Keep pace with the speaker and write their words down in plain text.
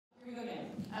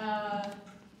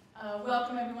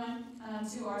Welcome everyone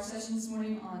to our session this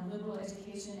morning on liberal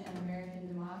education and American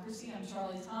democracy. I'm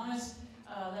Charlie Thomas.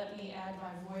 Let me add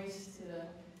my voice to the,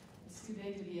 it's too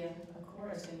big to be a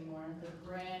chorus anymore, the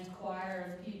grand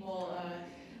choir of people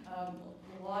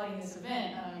lauding this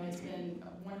event. It's been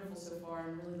wonderful so far.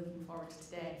 I'm really looking forward to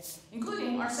today,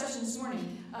 including our session this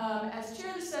morning. As chair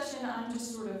of the session, I'm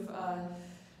just sort of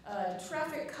a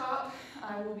traffic cop.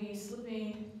 I will be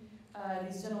slipping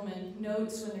these gentlemen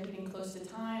notes when they're getting close to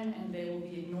time, and they will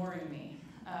be ignoring me.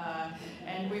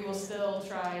 And we will still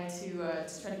try to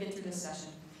get through this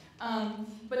session.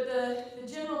 But the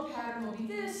general pattern will be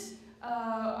this.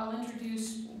 I'll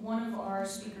introduce one of our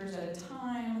speakers at a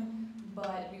time,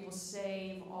 but we will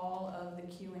save all of the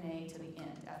Q&A to the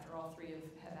end after all three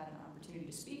have had an opportunity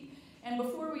to speak. And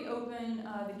before we open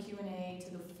the Q&A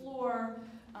to the floor,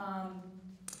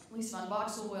 Lise von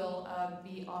Boxel will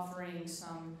be offering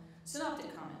some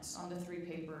synoptic comments on the three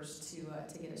papers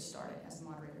to get us started as the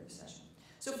moderator of the session.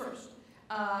 So first,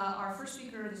 our first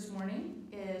speaker this morning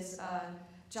is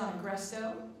John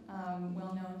Agresto,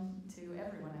 well known to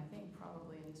everyone, I think,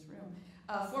 probably in this room,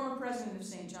 former president of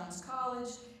St. John's College,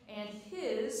 and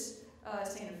his,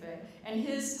 Santa Fe, and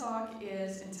his talk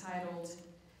is entitled,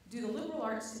 "Do the Liberal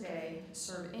Arts Today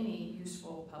Serve Any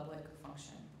Useful Public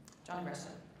Function?" John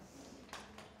Agresto.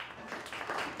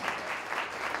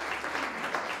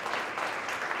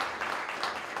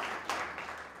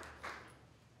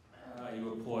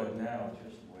 You applaud now,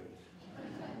 just wait.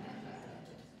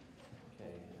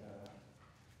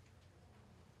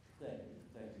 Okay.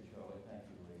 Thank you, Charlie. Thank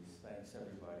you, Lise. Thanks,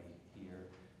 everybody here.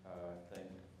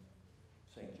 Thank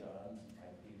St. John's,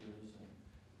 Mike Peters,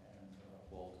 and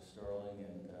Walter Sterling,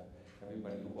 and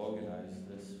everybody who organized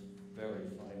this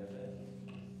very fine event.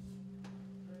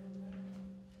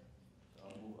 So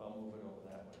I'll move it over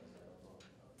that way.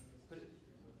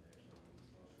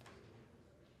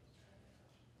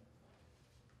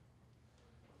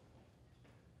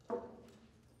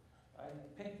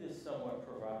 I picked this somewhat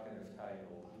provocative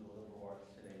title, "Do the Liberal Arts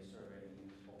Today Serve Any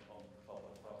Useful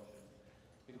Public Function?"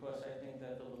 because I think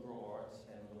that the liberal arts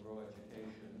and liberal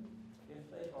education, if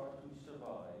they are to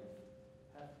survive,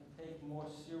 have to take more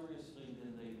seriously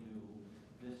than they do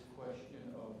this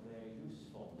question of their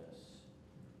usefulness,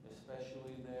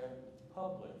 especially their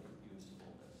public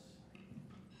usefulness.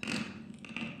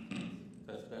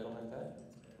 That's better like that?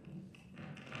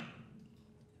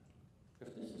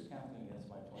 If this is counting against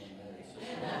my 20 minutes.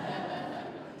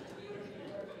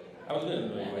 I was going to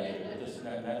really wait, but this,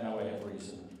 now I have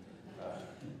reason.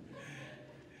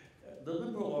 The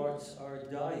liberal arts are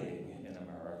dying in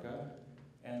America,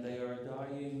 and they are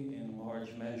dying in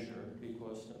large measure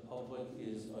because the public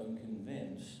is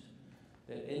unconvinced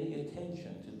that any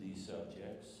attention to these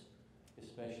subjects,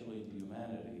 especially the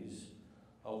humanities,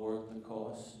 are worth the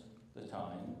cost, the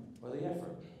time, or the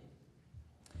effort.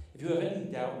 If you have any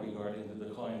doubt regarding the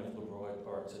decline of liberal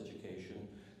arts education,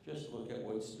 just look at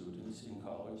what students in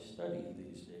college study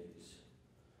these days.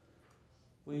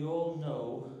 We all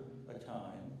know a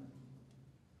time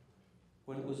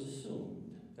when it was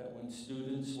assumed that when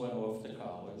students went off to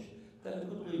college, that a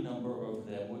goodly number of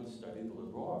them would study the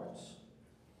liberal arts.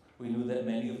 We knew that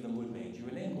many of them would major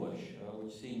in English,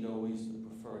 which seemed always the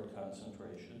preferred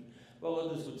concentration, while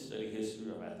others would study history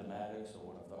or mathematics or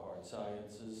one of the hard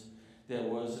sciences. There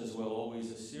was, as well,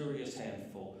 always a serious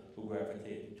handful who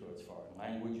gravitated towards foreign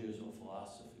languages or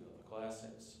philosophy or the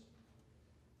classics.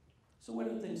 So where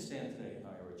do things stand today in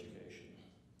higher education?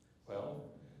 Well,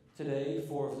 today,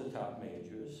 4 of the top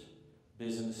majors,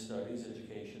 business studies,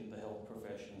 education, the health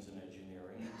professions, and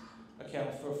engineering,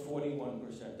 account for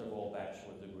 41% of all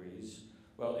bachelor degrees,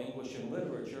 while English and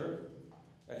literature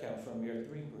account for a mere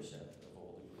 3% of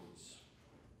all degrees.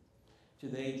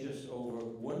 Today, just over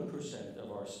 1%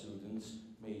 of our students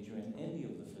major in any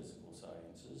of the physical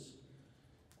sciences,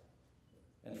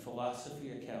 and philosophy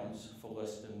accounts for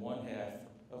less than 1/2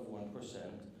 of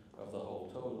 1% of the whole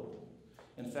total.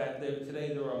 In fact,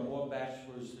 today there are more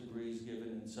bachelor's degrees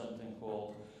given in something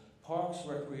called Parks,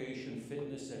 Recreation,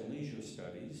 Fitness, and Leisure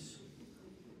Studies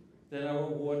than are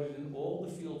awarded in all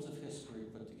the fields of history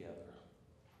put together.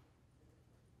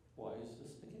 Why is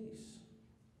this the case?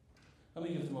 Let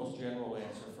me give the most general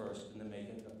answer first and then make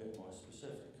it a bit more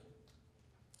specific.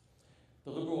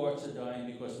 The liberal arts are dying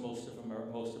because most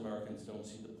Americans don't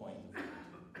see the point of it.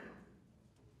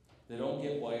 They don't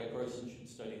get why a person should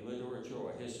study literature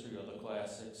or history or the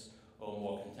classics, or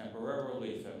more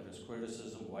contemporarily, feminist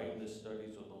criticism, whiteness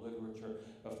studies, or the literature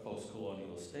of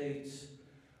post-colonial states,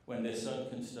 when their son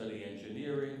can study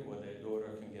engineering or their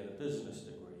daughter can get a business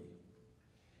degree.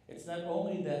 It's not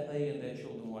only that they and their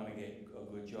children want to get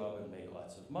a good job and make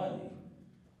lots of money,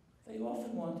 They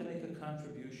often want to make a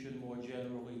contribution more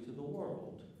generally to the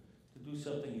world, to do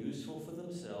something useful for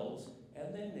themselves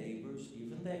and their neighbors,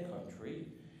 even their country,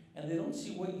 and they don't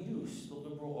see what use the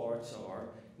liberal arts are,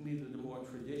 in either the more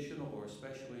traditional or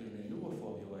especially in the newer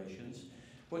formulations,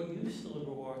 what use the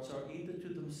liberal arts are either to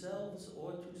themselves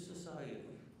or to society.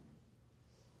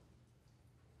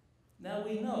 Now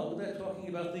we know that talking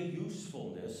about the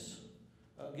usefulness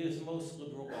gives most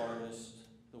liberal artists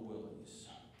the willies.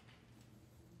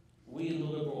 We in the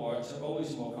liberal arts are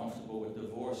always more comfortable with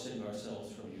divorcing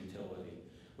ourselves from utility,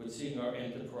 with seeing our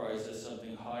enterprise as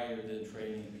something higher than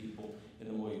training people in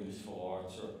the more useful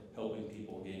arts or helping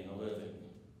people gain a living.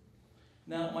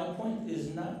 Now, my point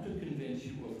is not to convince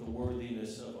you of the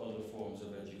worthiness of other forms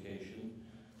of education,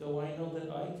 though I know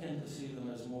that I tend to see them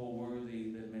as more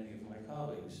worthy than many of my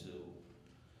colleagues do.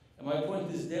 And my point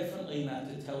is definitely not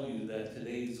to tell you that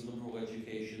today's liberal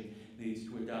education needs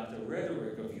to adopt a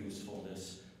rhetoric of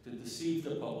usefulness to deceive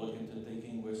the public into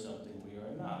thinking we're something we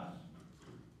are not.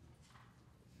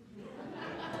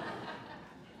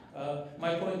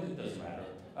 My point, it doesn't matter.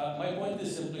 My point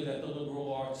is simply that the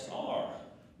liberal arts are,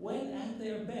 when at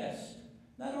their best,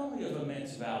 not only of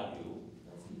immense value,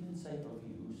 let's even say of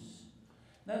use,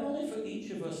 not only for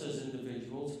each of us as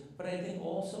individuals, but I think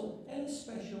also and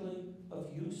especially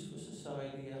of use for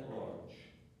society at large.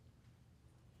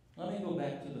 Let me go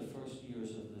back to the first years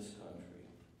of this country.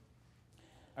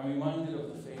 I'm reminded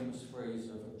of the famous phrase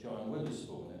of John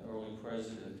Witherspoon, an early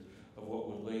president of what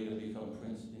would later become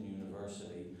Princeton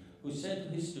University, who said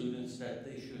to his students that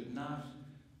they should not,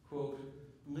 quote,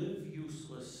 live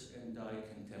useless and die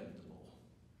contemptible.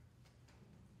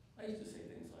 I used to say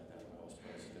things like that when I was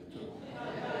president too.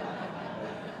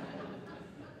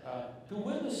 To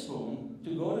Witherspoon,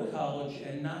 to go to college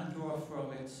and not draw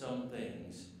from it some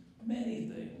things, many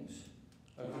things,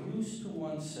 of use to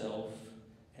oneself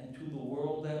and to the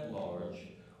world at large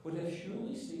would have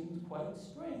surely seemed quite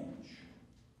strange.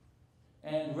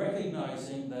 And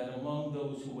recognizing that among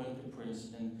those who went to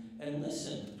Princeton and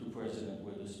listened to President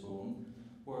Witherspoon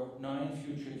were 9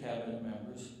 future cabinet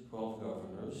members, 12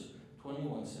 governors,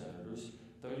 21 senators,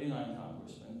 39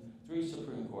 congressmen, 3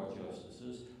 Supreme Court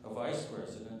justices, a vice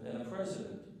president, and a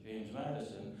president, James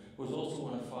Madison, who was also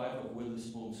one of 5 of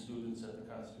Witherspoon's students at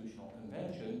the Constitutional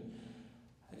Convention.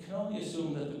 I can only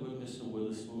assume that the good Mr.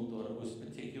 Witherspoon thought it was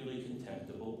particularly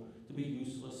contemptible to be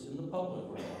useless in the public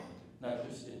realm, not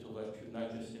just intellectual,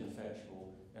 not just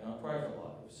ineffectual in our private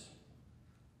lives.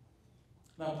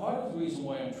 Now, part of the reason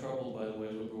why I'm troubled by the way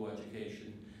liberal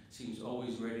education seems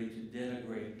always ready to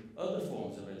denigrate other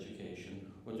forms of education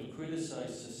or to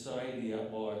criticize society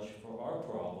at large for our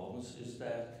problems is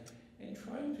that in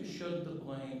trying to shed the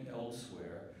blame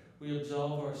elsewhere, we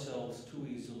absolve ourselves too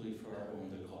easily for our own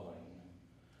decline.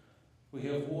 We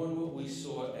have worn what we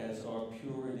saw as our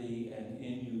purity and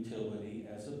inutility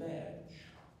as a badge.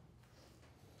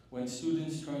 When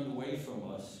students turned away from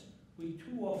us, we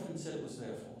too often said it was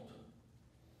their fault,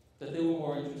 that they were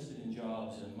more interested in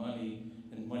jobs and money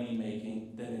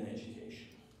making than in education.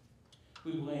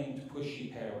 We blamed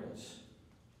pushy parents,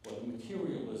 or the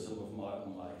materialism of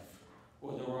modern life,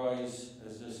 or the rise,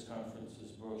 as this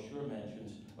conference's brochure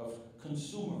mentions, of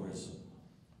consumerism.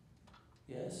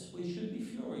 Yes, we should be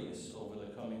furious over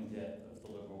the coming death of the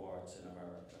liberal arts in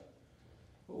America,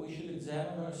 but we should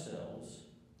examine ourselves,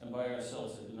 and by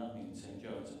ourselves I do not mean St.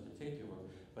 John's in particular,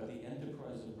 but the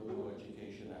enterprise of liberal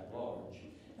education at large,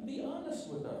 and be honest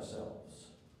with ourselves.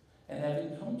 And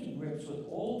having come to grips with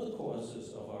all the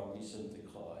causes of our recent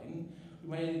decline, we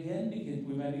might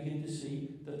begin to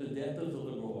see that the death of the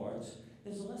liberal arts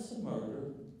is less a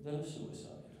murder than a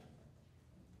suicide.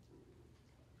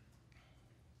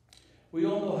 We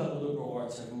all know how the liberal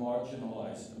arts have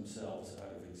marginalized themselves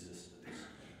out of existence.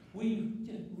 We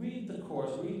read the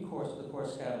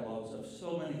course catalogs of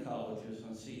so many colleges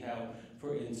and see how,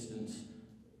 for instance,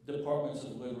 departments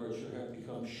of literature have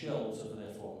become shells of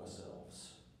their former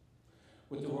selves.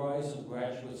 With the rise of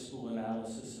graduate school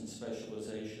analysis and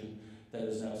specialization that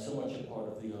is now so much a part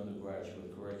of the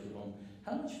undergraduate curriculum,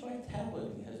 how much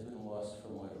vitality has been lost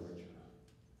from literature?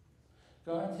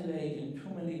 Gone today in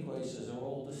too many places are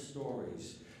all the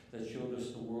stories that showed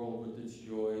us the world with its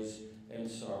joys and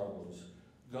sorrows.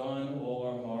 Gone all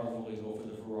our marveling over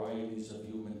the varieties of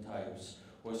human types,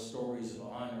 or stories of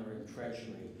honor and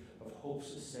treachery, of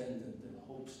hopes ascendant and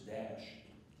hopes dashed.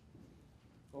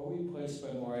 Or replaced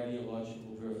by more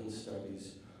ideological driven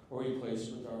studies, or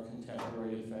replaced with our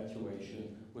contemporary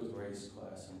infatuation with race,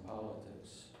 class, and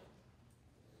politics.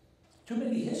 Too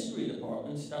many history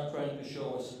departments stopped trying to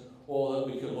show us all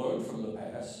that we could learn from the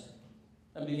past,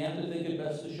 and began to think it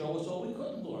best to show us all we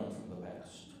couldn't learn from the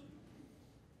past.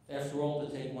 After all,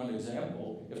 to take one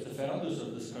example, if the founders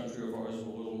of this country of ours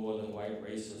were little more than white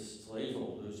racist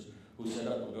slaveholders who set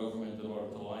up a government in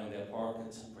order to line their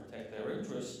pockets and protect their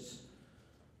interests,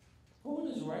 who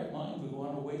in his right mind would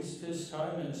want to waste his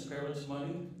time and his parents'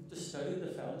 money to study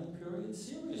the founding period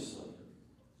seriously?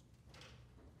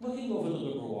 Looking over the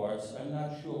liberal arts, I'm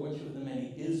not sure which of the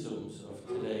many isms of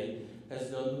today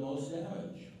has done the most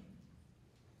damage.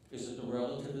 Is it the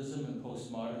relativism and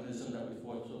postmodernism that we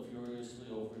fought so furiously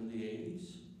over in the 80s?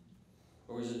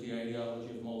 Or is it the ideology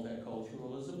of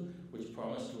multiculturalism, which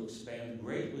promised to expand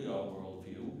greatly our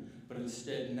worldview, but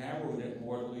instead narrowed it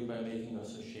mortally by making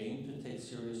us ashamed to take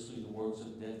seriously the works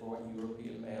of dead white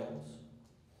European males?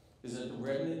 Is it the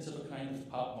remnants of a kind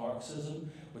of pop Marxism,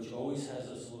 which always has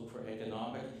us look for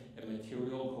economic and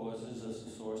material causes as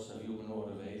the source of human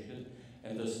motivation,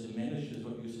 and thus diminishes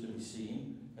what used to be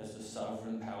seen as the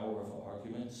sovereign power of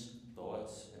arguments,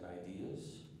 thoughts, and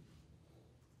ideas?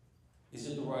 Is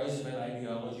it the rise of an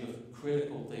ideology of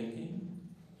critical thinking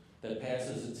that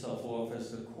passes itself off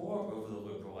as the core of the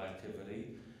liberal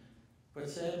activity, but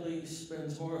sadly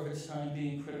spends more of its time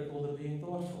being critical than being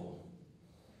thoughtful?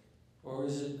 Or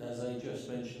is it, as I just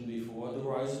mentioned before, the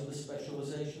rise of the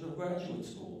specialization of graduate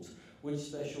schools, which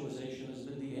specialization has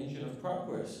been the engine of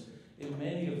progress in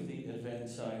many of the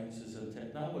advanced sciences and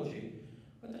technology,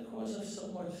 but the cause of so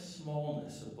much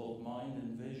smallness of both mind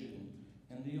and vision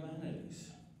in the humanities?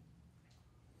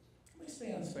 Let me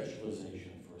stay on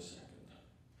specialization for a second.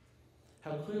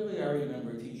 How clearly I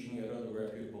remember teaching at other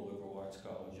reputable liberal arts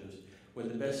colleges where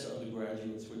the best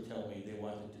undergraduates would tell me they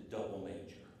wanted to double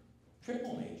major,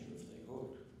 triple major if they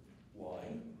could. Why?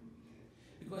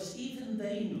 Because even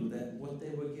they knew that what they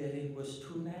were getting was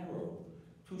too narrow,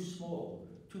 too small,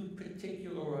 too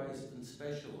particularized and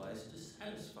specialized to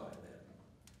satisfy them.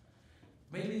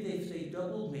 Maybe if they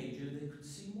double majored, they could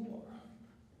see more.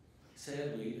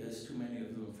 Sadly, as too many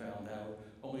of them found out,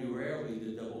 only rarely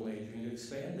did double majoring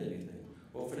expand anything.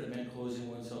 Often it meant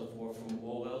closing oneself off from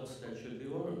all else that should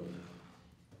be learned.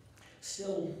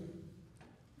 Still,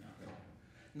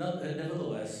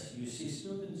 nevertheless, you see,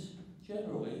 students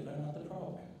generally are not the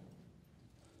problem.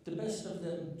 The best of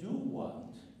them do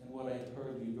want, and what I've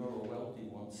heard Eudora Welty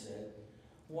once said,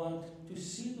 want to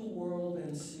see the world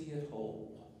and see it whole.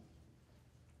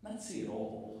 Not see it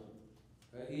all.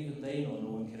 Even they know no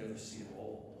one can ever see it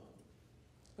all.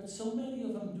 But so many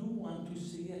of them do want to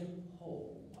see it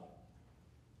whole.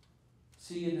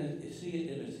 See it in its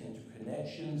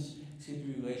interconnections, see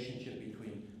the relationship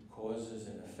between causes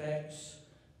and effects,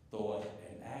 thought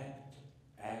and act,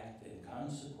 act and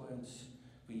consequence,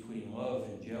 between love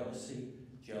and jealousy,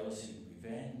 jealousy and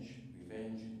revenge,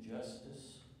 revenge and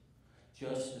justice,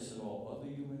 justice and all other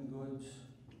human goods.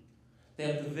 They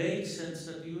have the vague sense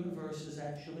that the universe is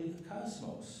actually a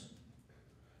cosmos,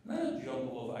 not a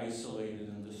jumble of isolated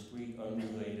and discrete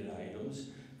unrelated items,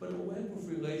 but a web of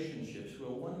relationships where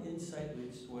one insight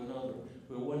leads to another,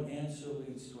 where one answer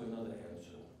leads to another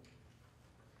answer.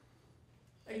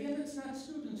 Again, it's not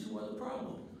students who are the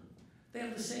problem. They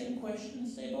have the same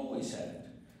questions they've always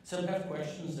had. Some have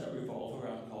questions that revolve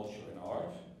around culture and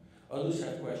art. Others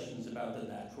have questions about the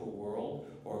natural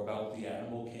world or about the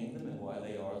animal kingdom and why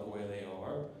they are the way they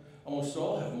are. Almost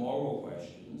all have moral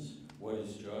questions. What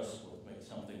is just? What makes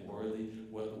something worthy?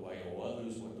 What do I owe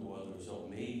others? What do others owe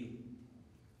me?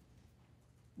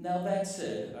 Now that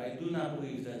said, I do not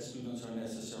believe that students are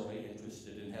necessarily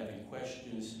interested in having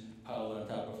questions piled on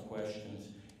top of questions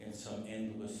in some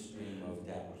endless stream of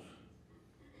doubt.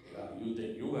 You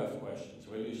think you have questions.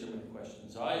 Where do you see how many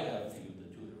questions I have for you, the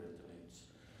tutor intimates?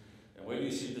 And where do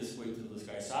you see this, wait till this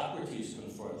guy Socrates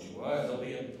confronts you? There'll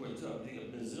be a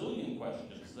bazillion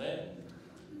questions then.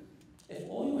 If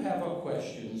all you have are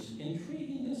questions,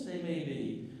 intriguing as they may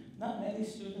be, not many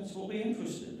students will be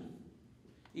interested.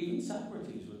 Even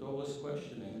Socrates, with all his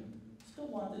questioning, still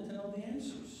wanted to know the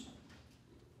answers.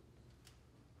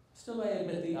 Still, I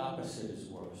admit the opposite is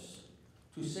worse.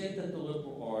 To say that the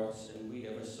liberal arts and we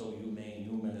ever so humane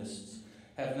humanists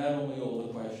have not only all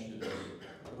the questions,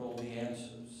 but all the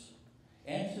answers.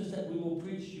 Answers that we will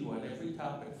preach to you on every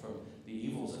topic, from the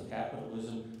evils of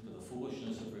capitalism to the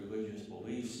foolishness of religious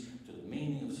beliefs to the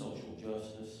meaning of social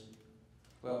justice.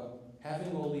 Well,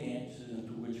 having all the answers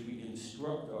into which we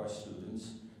instruct our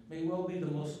students may well be the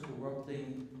most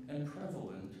corrupting and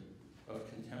prevalent of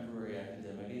contemporary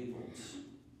academic evils.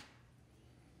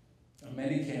 On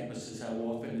many campuses, how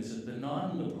often is it the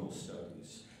non-liberal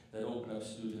studies that open up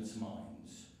students'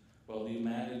 minds, while the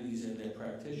humanities and their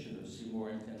practitioners seem more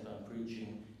intent on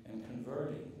preaching and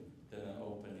converting than on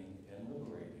opening and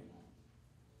liberating?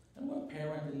 And what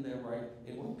parents in their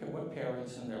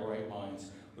right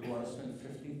minds would want to spend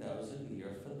 $50,000 a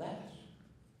year for that?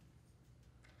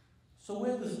 So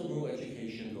where does liberal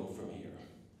education go from here?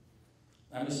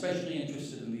 I'm especially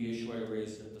interested in the issue I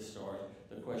raised at the start,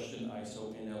 the question I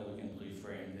so inelegantly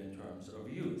framed in terms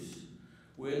of use.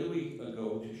 Where do we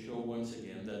go to show once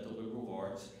again that the liberal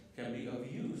arts can be of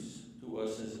use to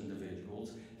us as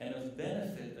individuals and of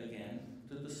benefit again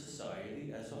to the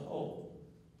society as a whole?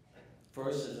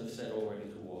 First, as I've said already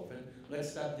too often,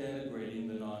 let's stop denigrating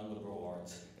the non-liberal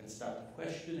arts and stop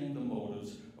questioning the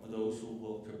motives of those who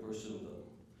look to pursue them.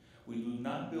 We do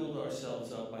not build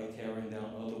ourselves up by tearing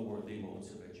down other worthy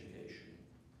modes of education.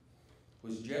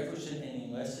 Was Jefferson any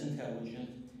less intelligent,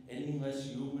 any less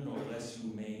human or less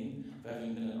humane for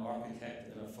having been an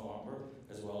architect and a farmer,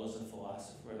 as well as a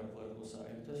philosopher and a political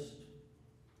scientist?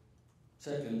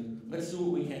 Second, let's do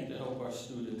what we can to help our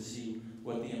students see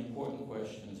what the important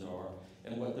questions are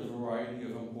and what the variety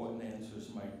of important answers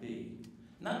might be.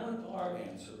 Not what our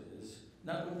answer is,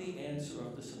 not what the answer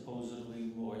of the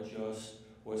supposedly more just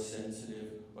or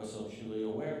sensitive or socially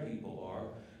aware people are,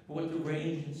 but what the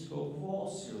range and scope of all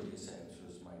serious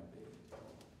answers might be.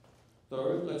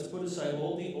 Third, let's put aside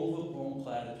all the overblown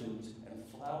platitudes and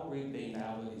flowery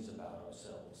banalities about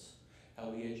ourselves. How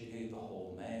we educate the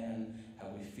whole man, how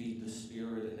we feed the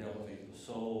spirit and elevate the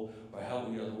soul, or how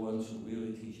we are the ones who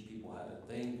really teach people how to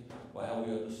think, or how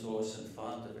we are the source and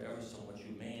font of ever so much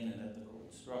humane and ethical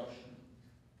instruction.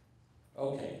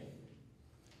 Okay.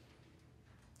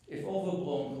 If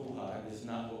overblown hoo-ha is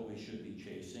not what we should be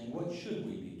chasing, what should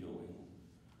we be doing?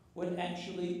 What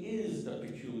actually is the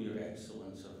peculiar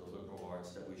excellence of the liberal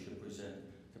arts that we should present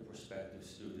to prospective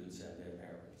students and their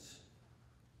parents?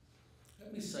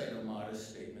 Let me cite a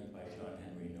modest statement by John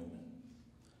Henry Newman.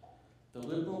 The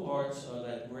liberal arts are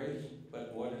that great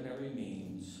but ordinary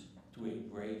means to a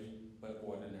great but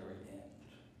ordinary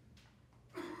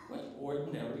end. What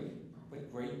ordinary but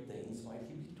great things might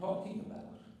he be talking about?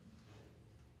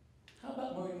 How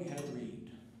about learning how to read?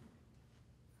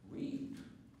 Read?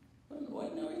 What an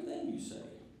ordinary thing, you say.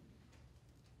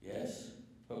 Yes,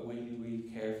 but when you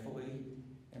read carefully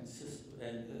and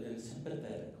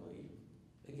sympathetically,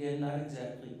 again, not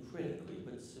exactly critically,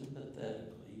 but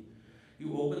sympathetically,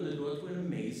 you open the door to an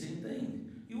amazing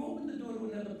thing. You open the door to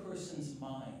another person's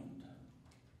mind.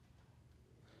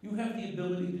 You have the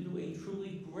ability to do a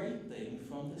truly great thing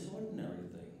from this ordinary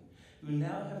thing. You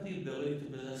now have the ability to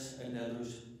possess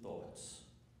another's thoughts.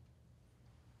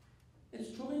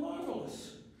 It's truly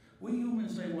marvelous. We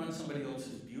humans may want somebody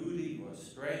else's beauty or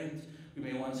strength. We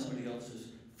may want somebody else's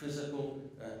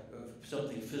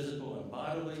something physical and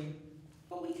bodily,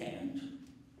 but we can't.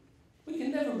 We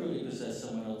can never really possess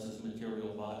someone else's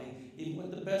material body, even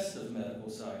with the best of medical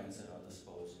science at our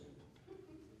disposal.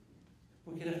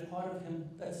 We can have part of him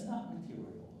that's not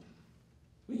material.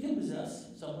 We can possess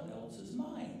someone else's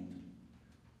mind.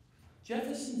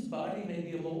 Jefferson's body may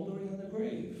be a moldering in the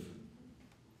grave.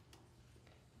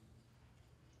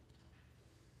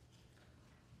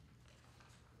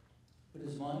 But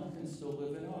his mind can still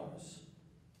live in ours.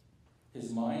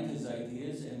 His mind, his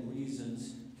ideas, and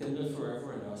reasons can live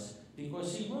forever in us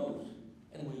because he wrote,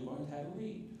 and we learned how to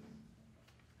read.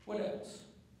 What else?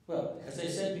 Well, as I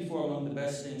said before, among the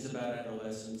best things about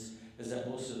adolescents is that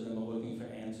most of them are looking for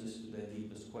answers to their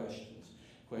deepest questions.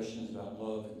 Questions about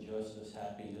love and justice,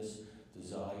 happiness,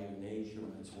 desire, nature,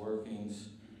 and its workings.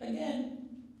 Again,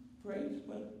 great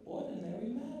but ordinary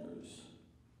matters.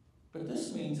 But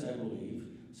this means, I believe,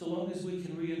 so long as we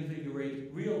can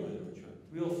reinvigorate real literature,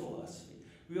 real philosophy,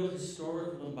 real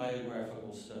historical and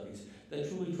biographical studies that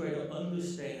truly try to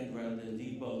understand rather than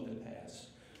debunk the past,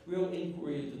 real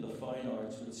inquiry into the fine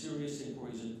arts with serious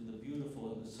inquiries into the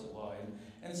beautiful and the sublime,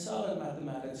 and solid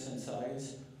mathematics and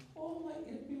science, all might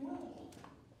yet be well.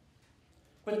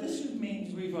 But this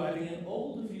means reviving an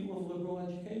old view of liberal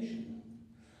education.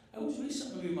 I was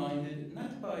recently reminded,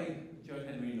 not by John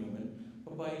Henry Newman,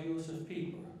 but by Joseph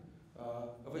Pieper,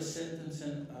 of a sentence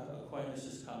in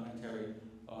Aquinas' commentary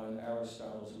on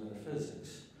Aristotle's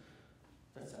Metaphysics.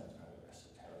 That sounds rather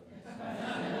esoteric.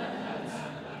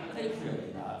 It's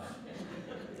really not.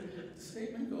 The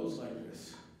statement goes like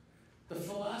this. The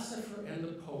philosopher and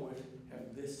the poet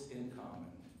have this in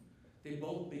common. They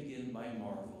both begin by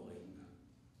marveling.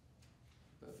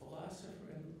 The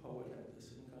philosopher and the poet have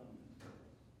this in common.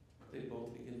 They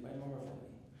both begin by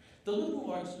marveling. The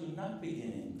liberal arts do not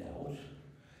begin in doubt,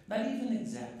 not even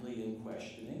exactly in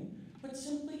questioning, but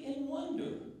simply in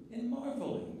wonder, in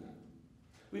marveling.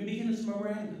 We begin as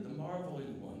Miranda, the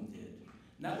marveling one, did,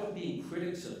 not by being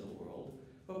critics of the world,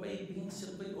 but by being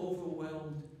simply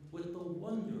overwhelmed with the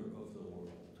wonder of the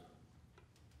world.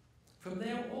 From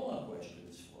there, all our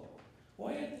questions flow.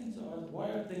 Why are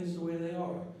things the way they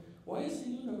are? Why is the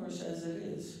universe as it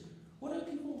is? What are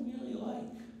people really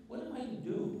like? What am I to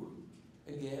do?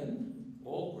 Again,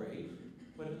 all great,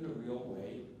 but in a real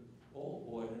way, all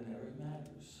ordinary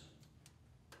matters.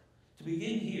 To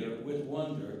begin here with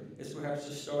wonder is perhaps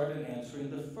to start in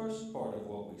answering the first part of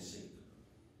what we seek.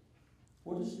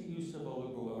 What is the use of a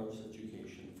liberal arts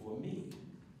education for me,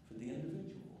 for the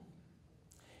individual?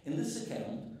 In this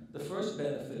account, the first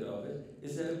benefit of it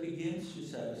is that it begins to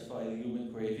satisfy the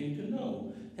human craving to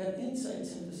know, to have insight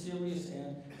into serious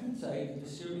answers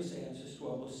to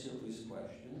our most serious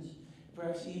questions,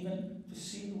 perhaps even to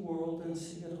see the world and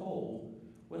see it whole,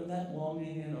 when that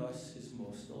longing in us is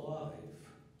most alive.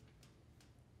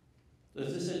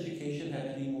 Does this education have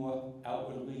any more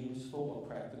outwardly useful or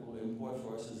practical import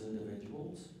for us as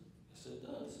individuals? Yes, it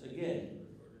does. Again,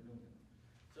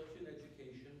 such an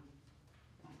education.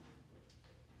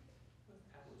 What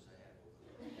hours I have over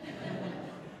there?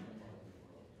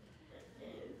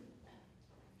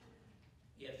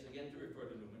 Yes, again to refer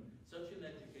to Newman, such an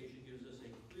education gives us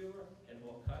a clearer and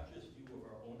more conscious view of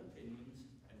our own opinions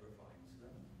and refines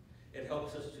them. It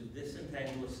helps us to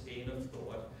disentangle a skein of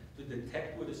thought, to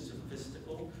detect what is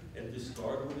sophistical and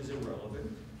discard what is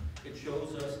irrelevant. It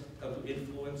shows us how to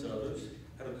influence others,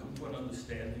 how to come to an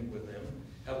understanding with them,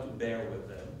 how to bear with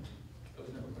them. I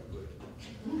was never quite good at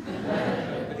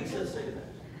that. But he says say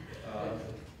that.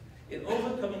 In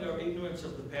overcoming our ignorance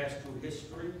of the past through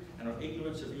history and our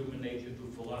ignorance of human nature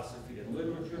through philosophy and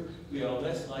literature, we are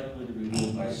less likely to be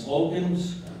moved by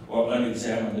slogans or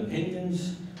unexamined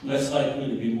opinions, less likely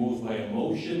to be moved by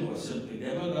emotion or simply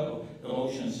demagogues.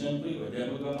 Emotion simply or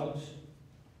demagogues.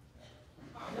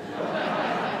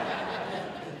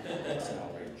 That's an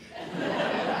outrage.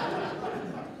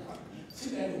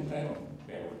 See, I don't bear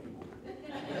with people.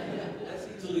 That's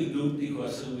easily duped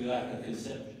because we lack a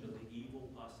conception of the evil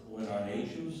possible in our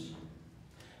natures.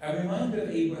 I'm reminded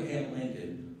of Abraham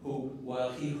Lincoln, who,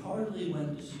 while he hardly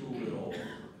went to school at all,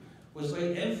 was by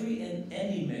every and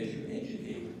any measure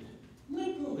educated,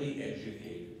 liberally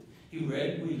educated. He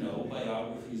read, we know,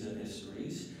 biographies and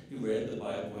histories. He read the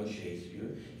Bible and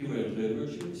Shakespeare. He read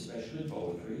literature, especially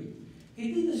poetry.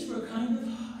 He did this for a kind of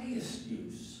highest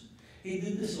use. He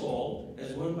did this all,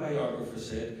 as one biographer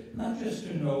said, not just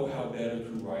to know how better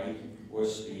to write or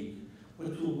speak,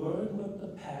 but to learn what the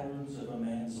patterns of a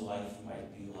man's life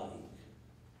might be like.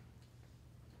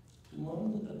 To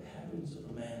learn what the patterns of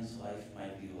a man's life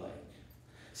might be like.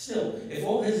 Still, if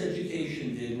all his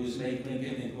education did was make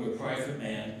Lincoln into a private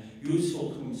man,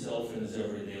 useful to himself in his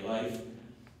everyday life,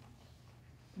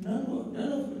 none of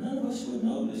us would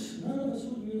notice. None of us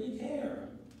would really care.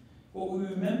 What we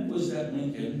remember was that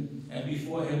Lincoln, and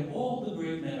before him all the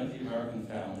great men of the American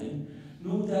founding,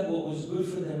 knew that what was good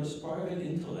for them as private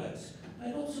intellects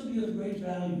might also be of great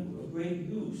value, of great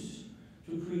use,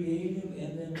 to creating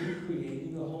and then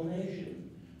recreating the whole nation,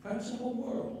 perhaps the whole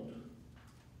world.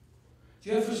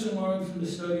 Jefferson learned from the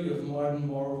study of modern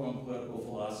moral and political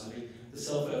philosophy the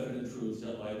self-evident truths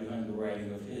that lie behind the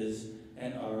writing of his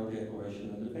and our Declaration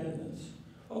of Independence.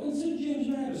 Or consider James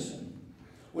Madison.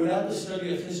 Without the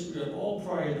study of history of all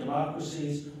prior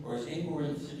democracies or his inquiry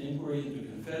into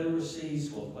confederacies,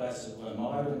 both classical and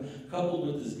modern, coupled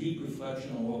with his deep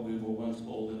reflection on what we were once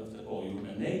bold enough to call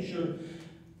human nature,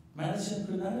 Madison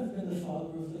could not have been the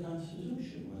father of the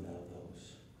Constitution without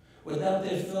those. Without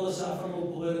their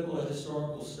philosophical, political, and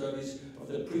historical studies of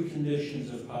the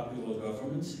preconditions of popular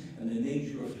governments and the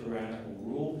nature of tyrannical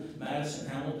rule, Madison,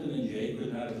 Hamilton, and Jay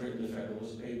could not have written the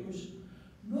Federalist Papers,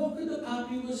 nor could the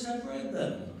populace have read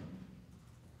them.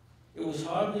 It was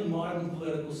hardly modern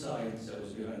political science that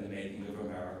was behind the making of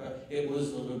America. It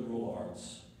was the liberal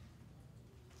arts.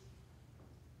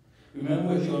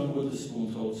 Remember what John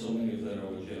Witherspoon told so many of that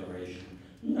older generation: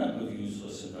 do not live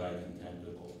useless and die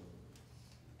contemptible.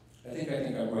 I think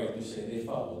I'm right to say they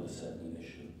followed this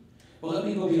admonition. Well, let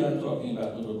me go beyond talking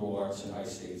about the liberal arts and high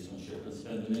statesmanship and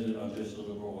spend a minute on just the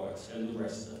liberal arts and the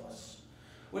rest of us.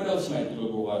 What else might the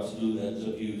liberal arts do that's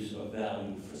of use or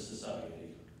value for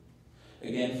society?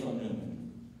 Again, from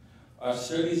Newman. Our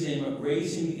studies aim at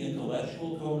raising the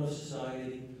intellectual tone of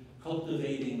society,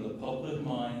 cultivating the public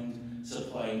mind,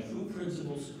 supplying true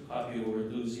principles to popular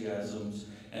enthusiasms,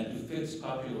 and to fixed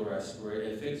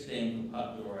aim to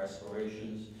popular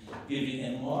aspirations, giving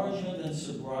enlargement and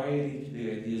sobriety to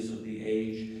the ideas of the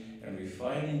age, and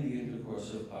refining the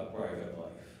intercourse of private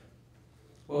life.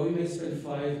 Well, we may spend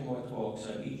 5 more talks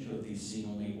on each of these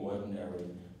seemingly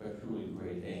ordinary but truly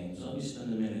great aims. Let me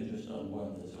spend a minute just on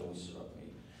one that's always struck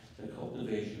me: the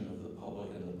cultivation of the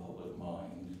public and the public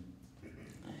mind.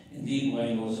 Indeed, while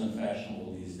I know it's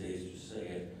unfashionable these days to say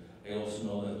it, I also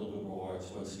know that the liberal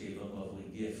arts once gave a lovely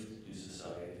gift to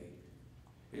society.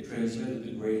 It transmitted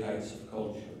the great heights of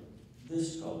culture,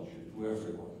 this culture, to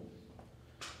everyone.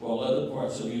 While other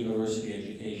parts of university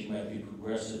education might be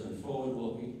progressive and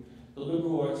forward-looking, the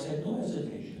liberal arts had no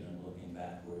hesitation in looking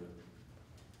backward.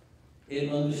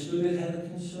 It understood it had a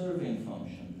conserving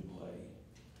function to play.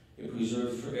 It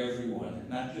preserved for everyone,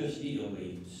 not just the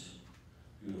elites,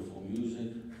 beautiful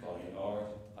music, fine art,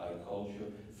 high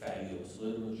culture, fabulous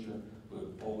literature,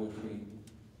 good poetry.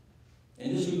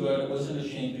 In this regard, it wasn't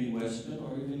ashamed to be Western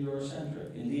or even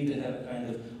Eurocentric. Indeed, it had a kind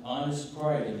of honest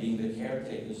pride in being the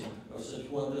caretakers of such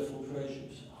wonderful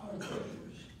treasures, our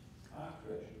treasures, our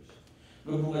treasures.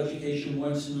 Liberal education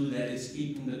once knew that its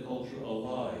keeping the culture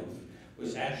alive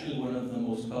was actually one of the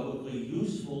most publicly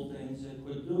useful things it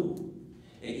could do.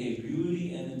 It gave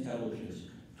beauty and intelligence,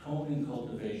 tone and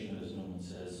cultivation, as Newman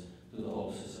says, to the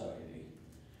whole society.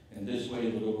 In this way,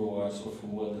 the liberal arts were for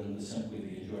more than simply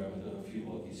the enjoyment of a few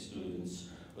lucky students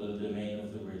or the domain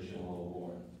of the rich and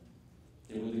well-born.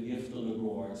 They were the gift the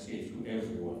liberal arts gave to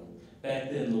everyone.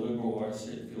 Back then, the liberal arts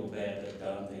didn't feel bad that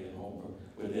Dante and Homer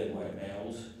were dead white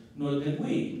males, nor did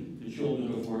we, the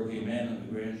children of working men and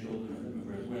the grandchildren of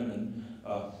immigrant women,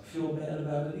 feel bad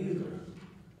about it either.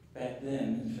 Back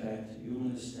then, in fact,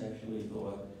 humanists actually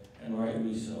thought, and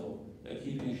rightly so, that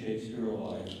keeping Shakespeare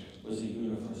alive was a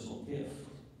universal gift,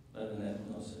 not an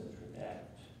ethnocentric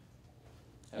act.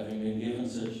 Having been given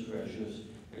such treasures,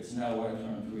 it's now our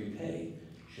turn to repay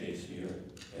Shakespeare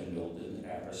and Milton,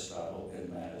 Aristotle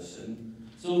and Madison,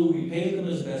 so we repay them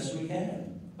as best we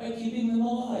can by keeping them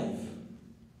alive.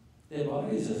 Their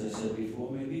bodies, as I said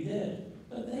before, may be dead,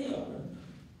 but they aren't.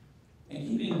 And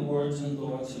keeping the words and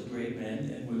thoughts of great men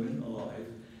and women alive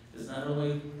is not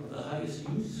only of the highest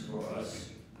use for us,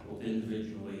 both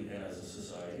individually and as a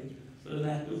society, but an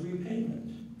act of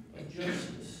repayment, of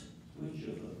justice to each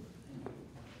of them.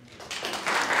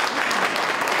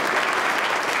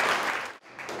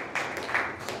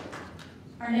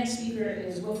 Our next speaker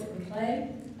is Wilfred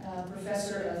McClay,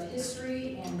 professor of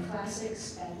history and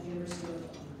classics at the University of Illinois.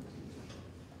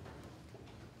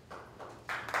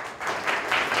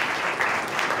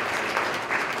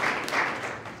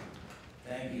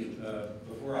 Thank you.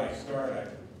 Before I start,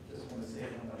 I just want to say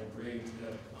what a great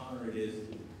honor it is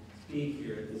to speak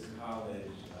here at this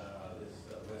college, this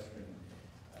Western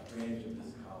branch of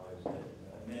this college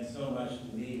that meant so much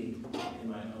to me in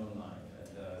my own life.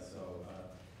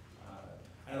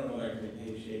 And I don't know if I can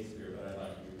repay Shakespeare, but I'd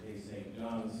like to repay St.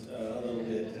 John's a little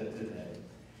bit today.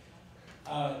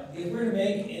 If we're to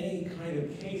make any kind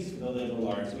of case for the liberal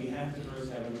arts, we have to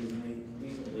first have a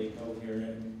reasonably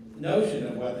coherent notion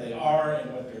of what they are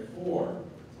and what they're for.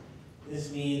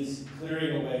 This means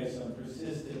clearing away some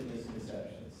persistent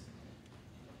misconceptions.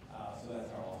 So that's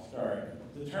how I'll start.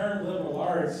 The term liberal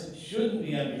arts shouldn't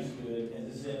be understood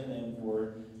as a synonym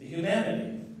for the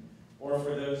humanities, or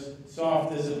for those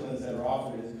soft disciplines that are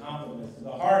offered as complements to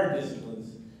the hard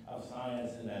disciplines of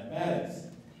science and mathematics.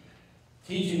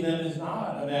 Teaching them is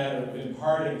not a matter of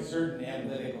imparting certain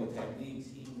analytical techniques,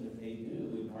 even if they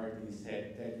do impart these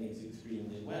techniques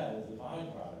extremely well as a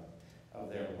byproduct of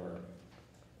their work.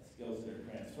 Skills that are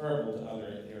transferable to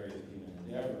other areas of human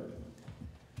endeavor.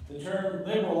 The term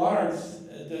liberal arts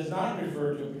does not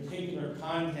refer to a particular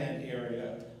content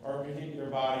area or a particular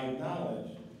body of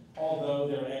knowledge, although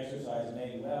their exercise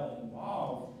may well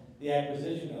involve the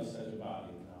acquisition of such a body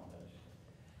of knowledge.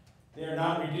 They are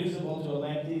not reducible to a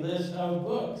lengthy list of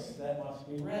books that must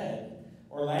be read,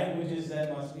 or languages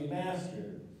that must be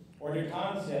mastered, or to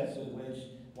concepts with which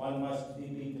one must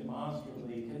be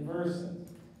demonstrably conversant,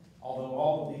 although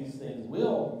all of these things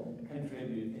will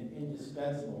contribute in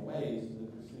indispensable ways to the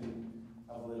pursuit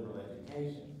of liberal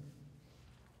education.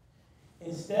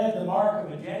 Instead, the mark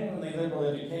of a genuinely liberal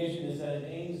education is that it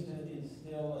aims to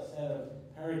instill a set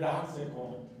of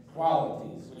paradoxical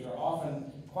qualities, which are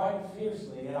often quite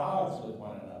fiercely at odds with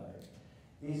one another.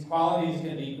 These qualities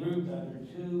can be grouped under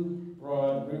two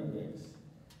broad rubrics: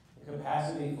 the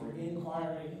capacity for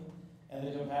inquiry and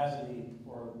the capacity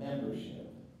for membership.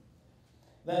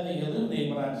 Let me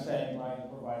illuminate what I'm saying by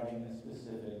providing a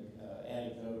specific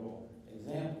anecdotal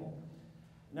example.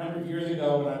 A number of years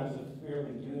ago, when I was a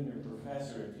fairly junior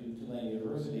professor at Tulane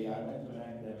University, I went to an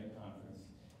academic conference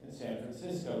in San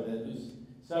Francisco whose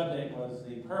subject was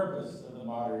the purpose of the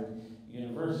modern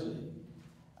university.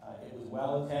 It was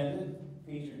well attended,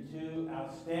 featured two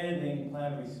outstanding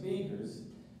plenary speakers,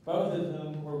 both of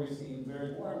whom were received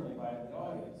very warmly by the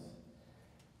audience.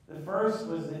 The first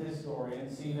was the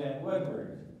historian C. Van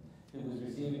Woodward, who was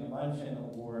receiving a luncheon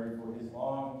award for his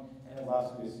long and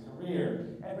illustrious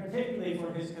career, and particularly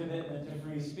for his commitment to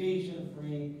free speech and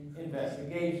free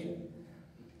investigation.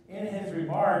 In his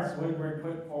remarks, Woodward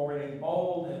put forward a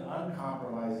bold and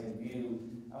uncompromising view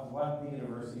of what the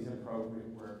university's appropriate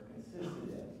work consisted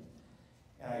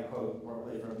in. and I quote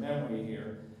partly from memory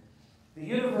here, "The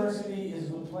university is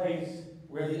the place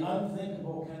where the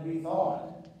unthinkable can be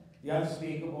thought, the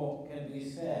unspeakable can be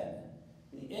said,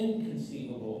 the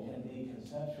inconceivable can be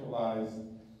conceptualized,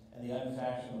 and the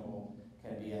unfashionable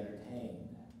can be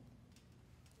entertained."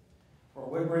 For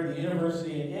Woodward, the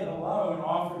university and it alone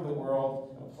offered the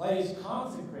world a place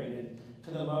consecrated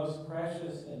to the most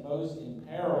precious and most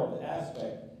imperiled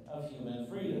aspect of human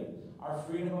freedom, our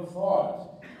freedom of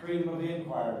thought, freedom of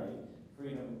inquiry,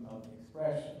 freedom of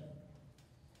expression.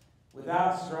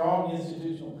 Without strong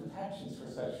institutional protections for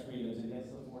such freedoms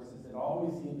against the forces that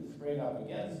always seem to spring up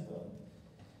against them,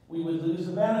 we would lose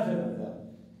the benefit of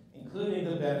them, including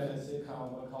the benefits that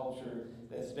come of a culture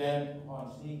that's bent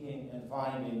on seeking and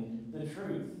finding the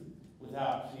truth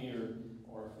without fear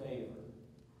or favor.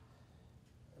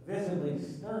 Visibly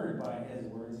stirred by his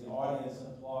words, the audience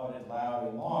applauded loud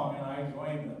and long, and I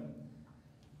joined them.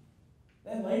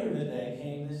 Then later in the day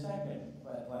came the second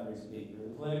plenary speaker,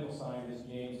 the political scientist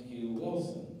James Q.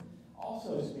 Wilson,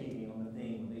 also speaking on the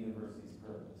theme of the university's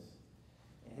purpose.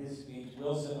 In his speech,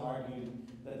 Wilson argued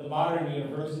that the modern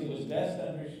university was best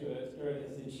understood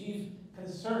as the chief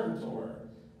conservator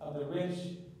of the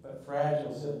rich but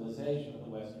fragile civilization of the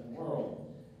Western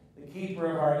world, the keeper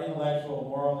of our intellectual,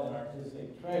 moral, and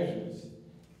artistic treasures,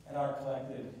 and our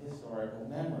collective historical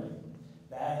memory.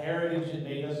 That heritage had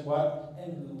made us what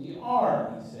and who we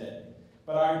are, he said.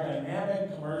 But our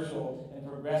dynamic, commercial, and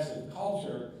progressive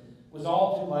culture was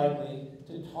all too likely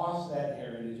to toss that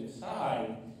heritage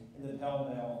aside in the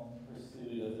pell-mell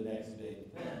pursuit of the next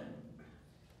big thing.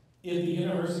 If the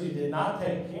university did not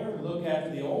take care to look after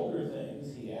the older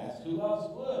things, he asked, who else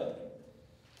would?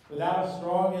 Without a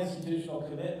strong institutional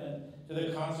commitment to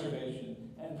the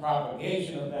conservation and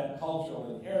propagation of that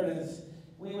cultural inheritance,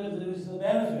 we would lose the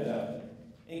benefit of it,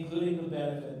 including the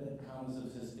benefit that comes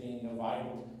of sustaining a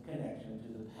vital connection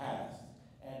to the past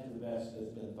and to the best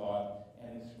that's been thought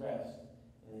and expressed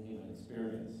in the human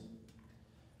experience.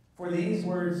 For these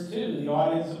words, too, the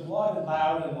audience applauded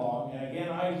loud and long, and again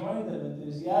I joined them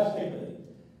enthusiastically,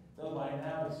 though by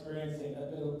now experiencing a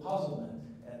bit of puzzlement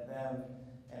at them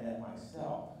and at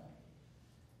myself.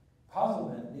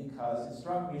 Puzzlement because it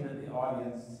struck me that the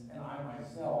audience and I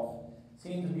myself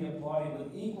seemed to be applauding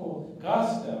with equal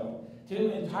gusto two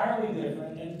entirely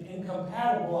different and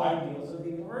incompatible ideals of the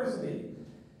university.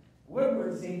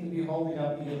 Woodward seemed to be holding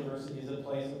up the university as a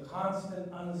place of constant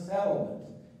unsettlement,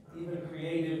 even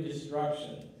creative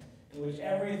destruction, in which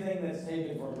everything that's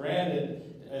taken for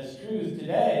granted as truth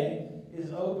today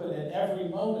is open at every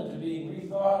moment to being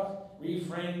rethought,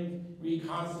 reframed,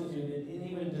 reconstituted, and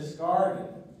even discarded.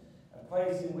 A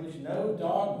place in which no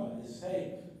dogma is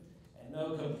safe and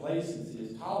no complacency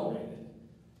is tolerated.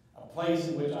 A place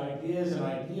in which ideas and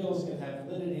ideals can have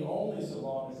validity only so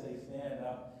long as they stand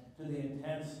up to the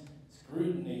intense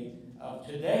scrutiny of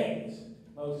today's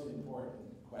most important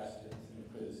questions and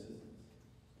criticisms.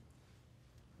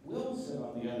 Wilson,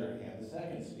 on the other hand, the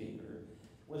second speaker,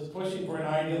 was pushing for an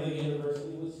ideal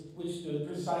university which stood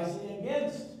precisely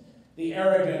against the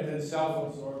arrogant and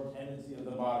self-absorbed tendency of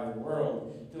the modern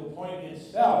world to appoint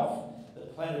itself the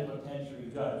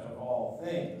plenipotentiary judge of all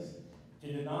things,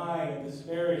 to deny and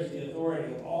disparage the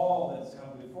authority of all that's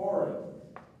come before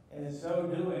it, and in so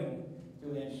doing,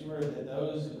 to ensure that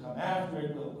those who come after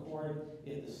it will accord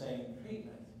it the same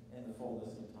treatment in the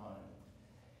fullness of time.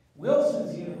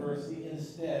 Wilson's university,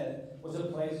 instead, was a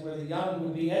place where the young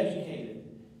would be educated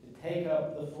to take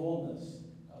up the fullness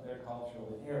of their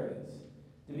cultural inheritance,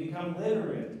 to become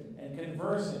literate and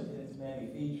conversant in its many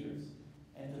features,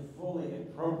 and to fully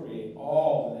appropriate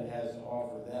all that it has to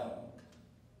offer them.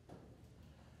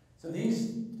 So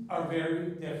these are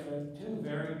two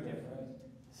very different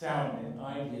sounding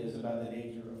ideas about the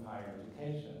nature of higher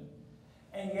education.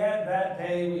 And yet that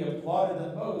day we applauded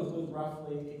them both with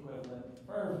roughly equivalent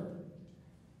fervor.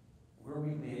 Were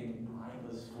we being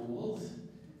mindless fools,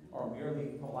 or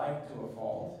merely polite to a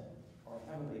fault, or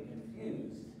heavily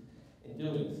confused in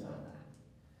doing so?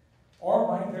 Or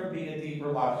might there be a deeper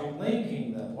logic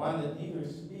linking them, one that neither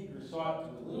speaker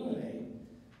sought to illuminate,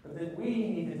 but that we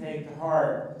need to take to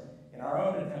heart in our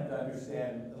own attempt to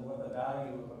understand what the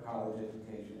value of a college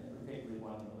education, and particularly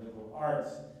one in the liberal arts,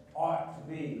 ought to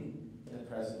be in the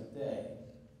present day?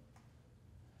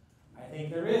 I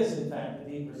think there is, in fact, a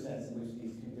deeper sense in which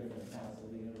these two different accounts of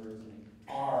the university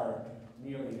are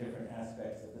merely different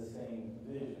aspects of the same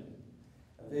vision.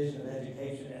 A vision of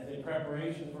education as a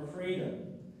preparation for freedom,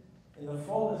 in the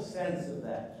fullest sense of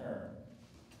that term.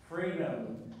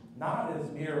 Freedom not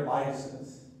as mere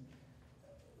license,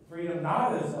 freedom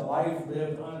not as a life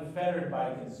lived unfettered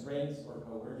by constraints or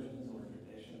coercions or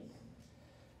traditions,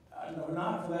 nor or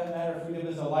not for that matter, freedom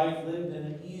is a life lived in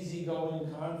an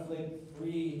easygoing,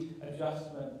 conflict-free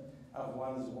adjustment of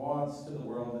one's wants to the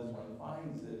world as one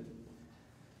finds it.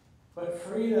 But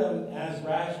freedom as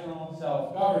rational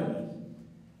self-government,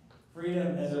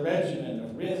 freedom as a regimen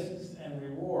of risks and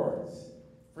rewards,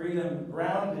 freedom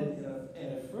grounded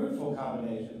in a fruitful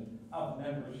combination of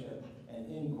membership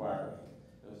and inquiry.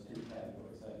 Those two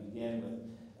categories. I began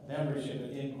with membership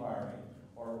and inquiry,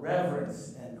 or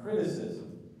reverence and criticism.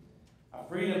 A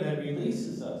freedom that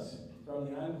releases us from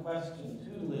the unquestioned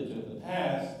tutelage of the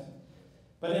past,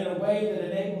 but in a way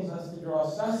that enables us to draw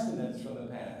sustenance from the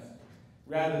past,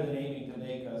 rather than aiming to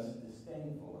make us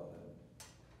disdainful of it.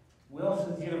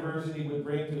 Wilson's University would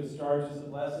bring to its charges the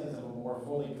blessings of a more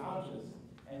fully conscious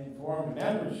and informed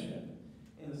membership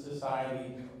in the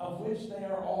society of which they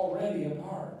are already a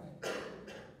part,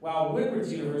 while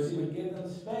Woodward's University would give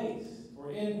them space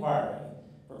for inquiry,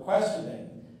 for questioning,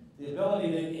 the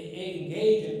ability to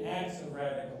engage in acts of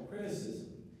radical criticism,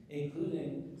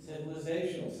 including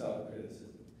civilizational self-criticism,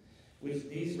 which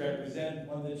these represent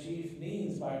one of the chief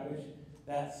means by which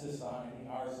that society,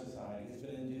 our society, has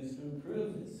been induced to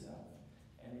improve itself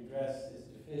and redress its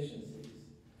deficiencies.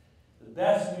 The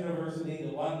best university,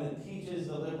 the one that teaches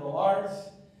the liberal arts,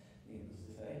 needless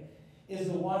to say, is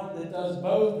the one that does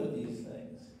both of these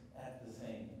things at the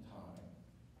same time.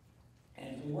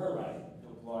 And we were right to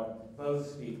applaud both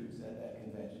speakers at that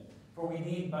convention, for we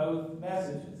need both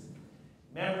messages.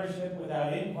 Membership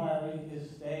without inquiry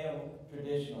is stale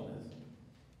traditionalism.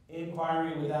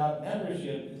 Inquiry without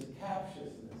membership is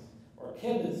captiousness or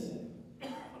kibitzing,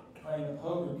 playing a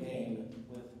poker game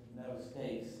with no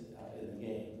stakes in the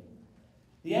game.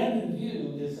 The end in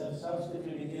view is of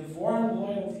substituting informed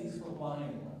loyalties for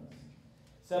blind ones,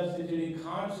 substituting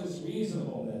conscious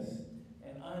reasonableness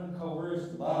and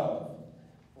uncoerced love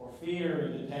for fear,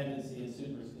 dependency, and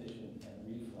superstition and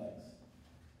reflex.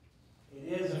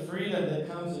 It is a freedom that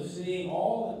comes of seeing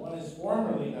all that one has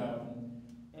formerly known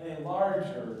in a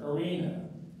larger arena,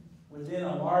 within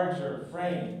a larger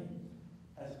frame,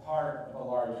 as part of a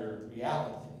larger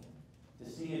reality, to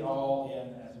see it all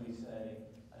in, as we say,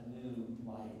 a new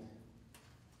light.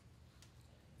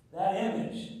 That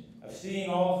image of seeing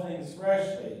all things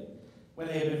freshly, when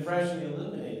they have been freshly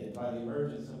illuminated by the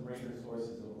emergence of greater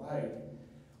sources of light,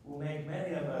 will make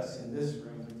many of us in this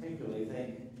room particularly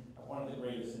think of one of the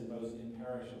greatest and most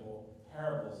imperishable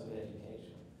parables of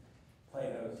education,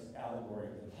 Plato's allegory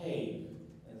of the cave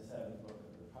in the 7th book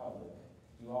of the Republic.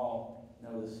 You all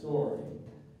know the story.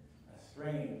 A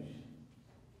strange,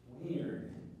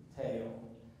 weird tale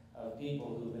of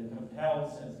people who've been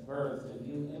compelled since birth to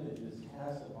view images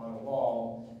cast upon a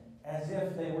wall as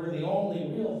if they were the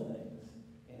only real things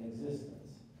in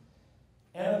existence.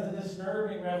 And of the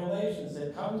disturbing revelations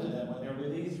that come to them when they're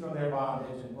released from their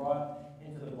bondage and brought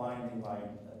into the blinding light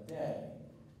of day,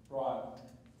 brought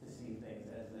to see things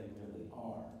as they really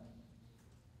are.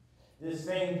 This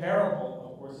same parable,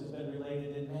 of course, has been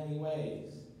related in many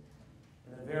ways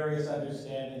in the various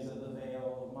understandings of the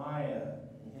veil of Maya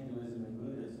in Hinduism and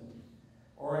Buddhism,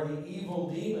 or the evil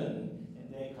demon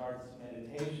in Descartes'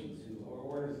 Meditations who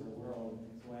orders the world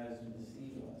so as to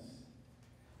deceive us,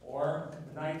 or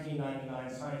the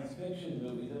 1999 science fiction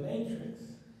movie The Matrix,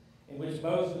 in which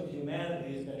most of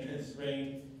humanity has been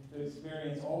constrained to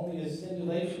experience only a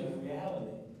simulation of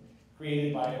reality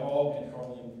created by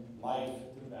all-controlling,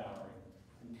 life-devouring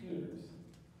computers.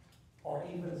 Or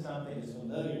even something as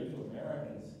familiar to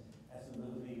Americans as the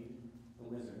movie The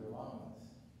Wizard of Oz.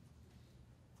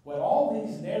 What all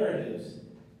these narratives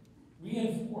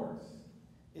reinforce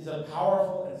is a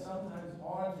powerful and sometimes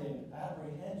haunting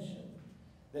apprehension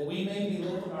that we may be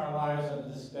living our lives under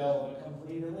the spell of a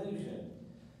complete illusion,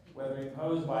 whether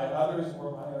imposed by others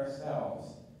or by ourselves.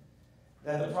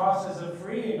 That the process of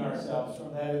freeing ourselves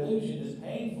from that illusion is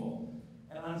painful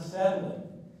and unsettling.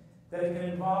 That it can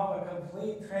involve a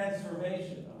complete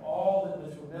transformation of all that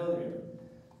was familiar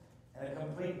and a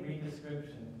complete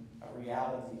redescription of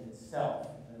reality itself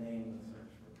in the name of the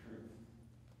search for truth.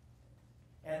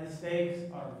 And the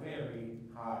stakes are very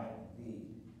high indeed.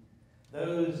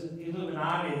 Those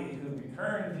Illuminati who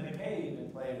return to the cave in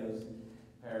Plato's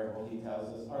parable, he tells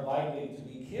us, are likely to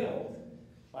be killed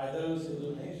by those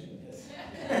illuminationists.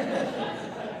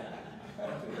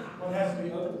 One has to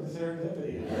be open to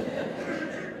serendipity.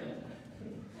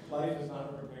 Life is not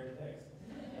a prepared text.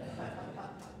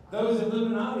 Those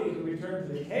Illuminati who return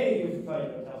to the cave,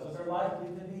 Plato tells us, are likely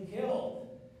to be killed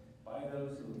by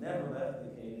those who never left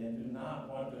the cave and do not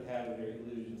want to have their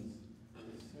illusions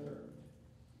disturbed.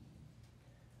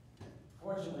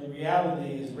 Fortunately,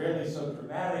 reality is rarely so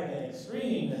dramatic and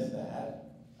extreme as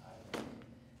that,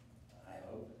 I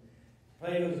hope.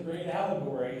 Plato's great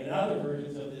allegory and other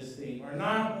versions of this theme are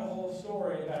not the whole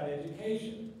story about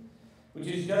education, which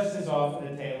is just as often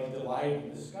a tale of delight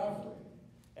and discovery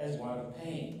as one of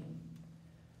pain.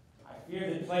 I fear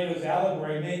that Plato's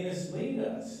allegory may mislead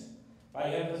us by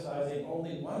emphasizing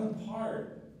only one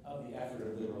part of the effort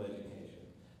of liberal education,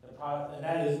 and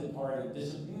that is the part of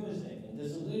disabusing and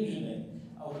disillusioning,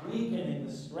 of weakening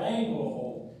the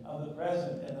stranglehold of the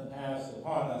present and the past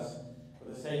upon us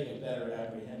for the sake of better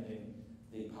apprehending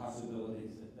the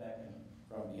possibilities that beckon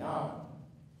from beyond.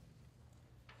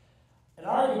 An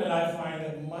argument I find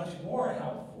that much more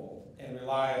helpful and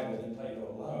reliable than Plato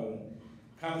alone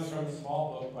comes from a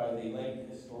small book by the late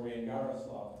historian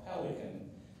Yaroslav Pelikan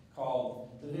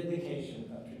called The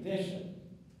Vindication of Tradition.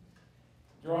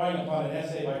 Drawing upon an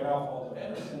essay by Ralph Waldo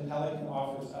Emerson, Pelikan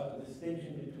offers up a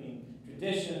distinction between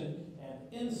tradition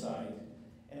and insight,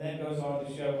 and then goes on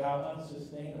to show how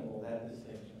unsustainable that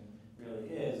distinction really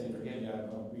is. And forgive me,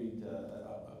 I'm going to read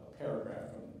a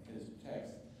paragraph from his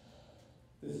text.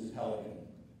 This is Pelikan.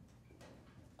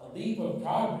 A leap of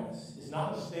progress is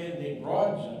not a standing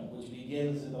broad jump which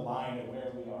begins in the line of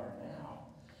where we are now.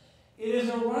 It is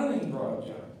a running broad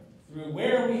jump through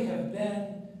where we have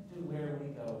been to where we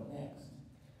go next.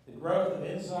 The growth of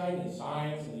insight in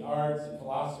science and the arts and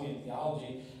philosophy and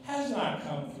theology has not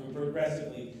come through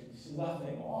progressively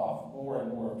sloughing off more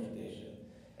and more of tradition,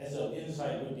 as though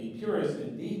insight would be purest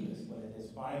and deepest when it has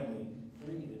finally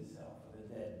freed itself of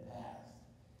the dead past.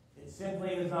 It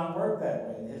simply does not work that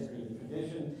way in the history of the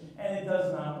tradition, and it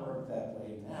does not work that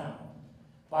way now.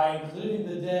 By including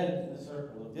the dead in the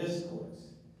circle of discourse,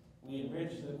 we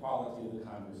enrich the quality of the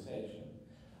conversation.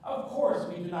 Of course,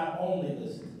 we do not only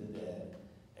listen to the dead,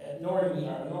 nor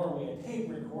are we a tape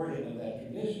recording of that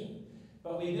tradition,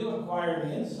 but we do acquire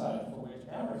the insight for which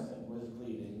Emerson was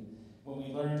pleading when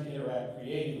we learn to interact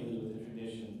creatively with the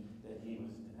tradition that he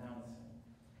was denouncing.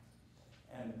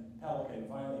 And Pelikan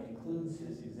finally concludes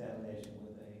his examination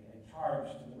with a charge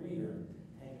to the reader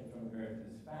taken from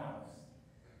Goethe's Faust.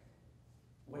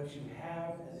 What you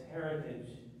have as heritage,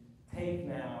 take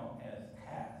now as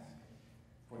task,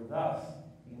 for thus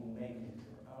you will make it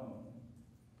your own.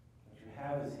 What you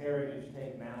have as heritage,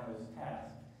 take now as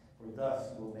task, for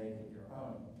thus you will make it your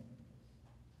own.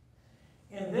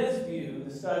 In this view,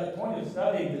 the point of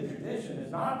studying the tradition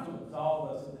is not to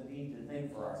absolve us of the need to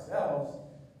think for ourselves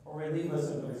or relieve us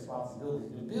of the responsibility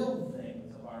to build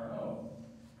things of our own.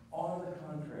 On the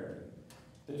contrary,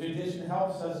 the tradition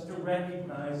helps us to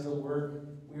recognize the work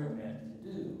we are meant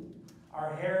to do.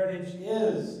 Our heritage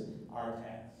is our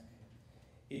task.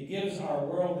 It gives our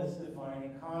world its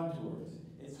defining contours,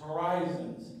 its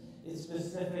horizons, its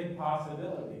specific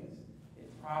possibilities,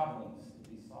 its problems to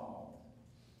be solved.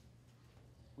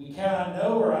 We cannot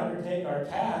know or undertake our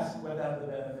task without the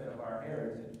benefit of our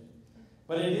heritage.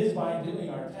 But it is by doing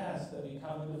our task that we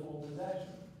come into full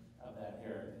possession of that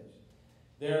heritage,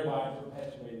 thereby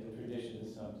perpetuating the tradition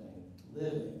as something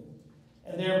living,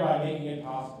 and thereby making it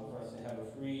possible for us to have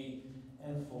a free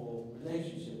and full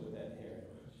relationship with that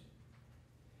heritage.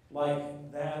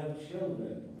 Like that of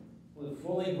children who have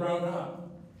fully grown up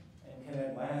and can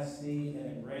at last see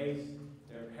and embrace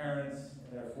their parents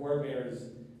and their forebears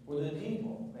for the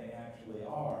people they actually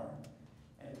are,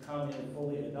 and come into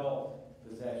fully adult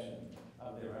possession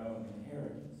of their own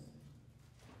inheritance.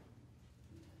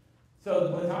 So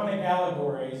the Platonic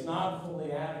allegory is not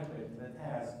fully adequate to the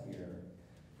task here.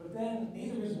 But then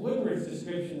neither is Woodward's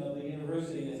description of the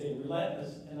university as a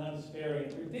relentless and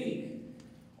unsparing critique,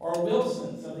 or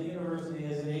Wilson's of the university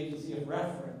as an agency of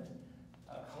referent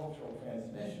cultural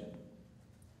transmission.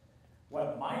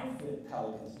 What might fit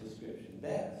Pelikan's description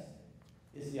best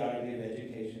is the idea of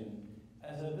education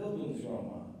as a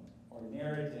Bildungsroman, or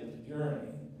narrative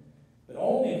journey, but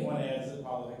only if one adds the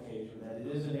qualification that it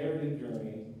is a narrative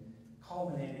journey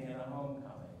culminating in a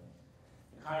homecoming,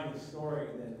 the kind of story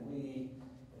that we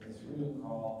in this room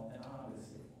call an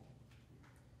odyssey.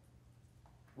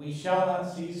 We shall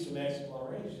not cease from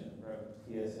exploration, wrote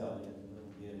T.S. Eliot in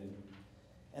Little Gideon,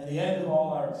 and the end of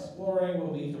all our exploring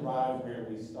will be to arrive where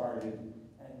we started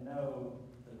and know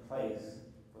the place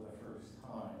for the first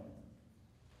time.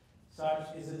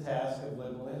 Such is the task of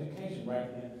liberal education,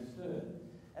 rightly understood,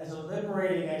 as a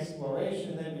liberating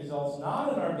exploration that results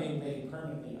not in our being made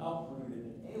permanently uprooted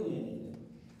and alienated,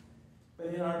 but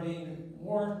in our being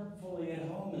more fully at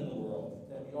home in the world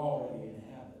that we already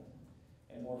inhabit,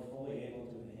 and more fully able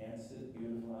to enhance it,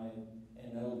 beautify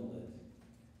it, ennoble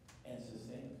it, and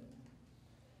sustain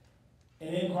it.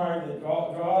 An inquiry that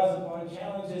draws upon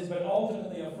challenges, but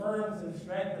ultimately affirms and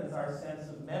strengthens our sense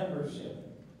of membership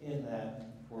in that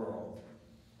world.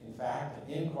 In fact,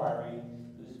 an inquiry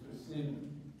whose pursuit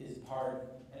is part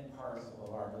and parcel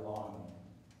of our belonging,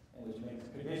 and which makes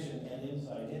tradition and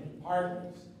insight into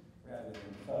partners rather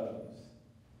than foes.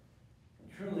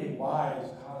 A truly wise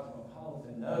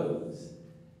cosmopolitan knows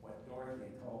what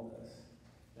Dorothy told us,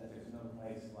 that there's no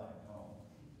place like home.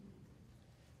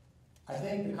 I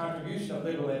think the contribution of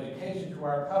liberal education to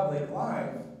our public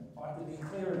life ought to be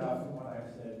clear enough in what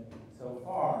I've said so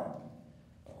far.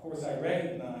 Of course, I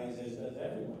recognize, as does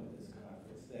everyone at this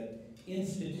conference, that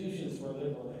institutions for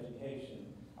liberal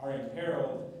education are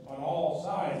imperiled on all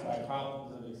sides by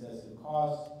problems of excessive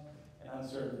costs and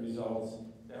uncertain results.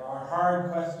 There are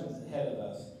hard questions ahead of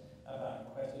us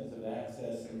about questions of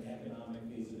access and economic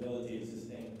feasibility and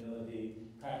sustainability,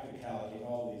 practicality,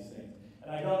 all these things.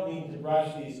 And I don't mean to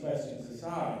brush these questions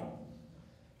aside.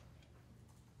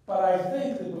 But I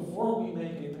think that before we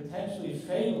make a potentially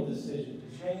fatal decision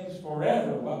to change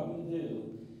forever what we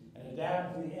do and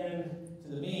adapt to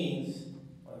the means,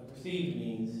 or the perceived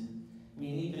means,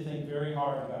 we need to think very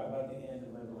hard about what the end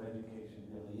of liberal education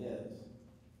really is.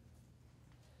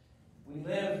 We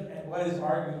live at what is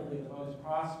arguably the most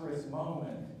prosperous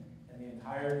moment in the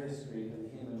entire history of the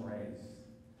human race.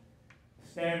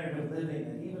 The standard of living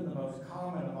that even the most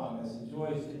common among us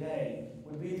enjoys today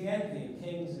would be the envy of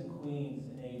kings and queens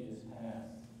in ages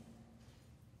past.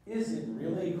 Is it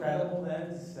really credible then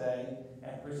to say,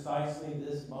 at precisely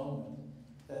this moment,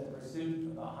 that the pursuit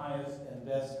of the highest and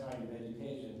best kind of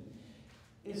education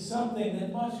is something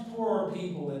that much poorer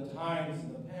people in times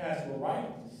in the past were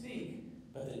right to seek,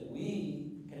 but that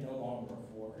we can no longer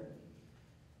afford?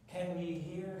 Can we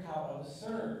hear how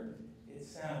absurd it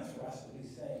sounds for us to be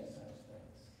saying such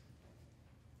things?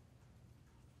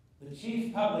 The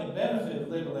chief public benefit of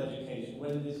liberal education,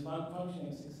 when it is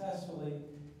functioning successfully,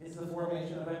 is the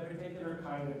formation of a particular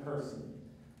kind of person,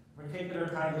 a particular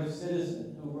kind of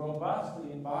citizen who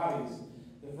robustly embodies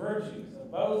the virtues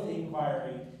of both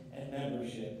inquiry and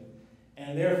membership,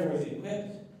 and therefore is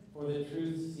equipped for the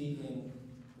truth-seeking,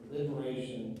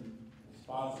 deliberation,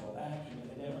 responsible action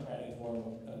that the democratic form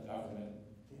of government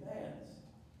demands.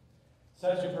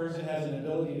 Such a person has an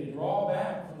ability to draw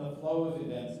back from the flow of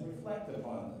events and reflect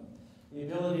upon them, the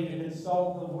ability to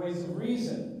consult the voice of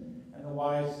reason and the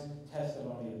wise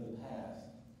testimony of the past.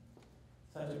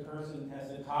 Such a person has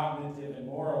the cognitive and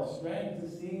moral strength to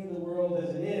see the world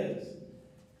as it is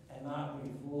and not be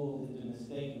fooled into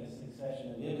mistaking a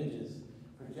succession of images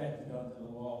projected onto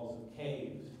the walls of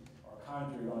caves or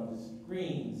conjured onto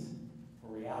screens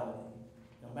for reality,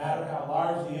 no matter how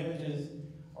large the images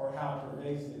or how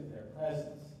pervasive their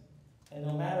presence, and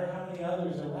no matter how many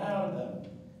others around them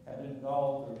have been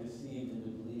gulled or deceived into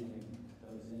believing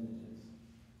those images.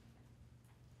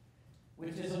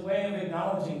 Which is a way of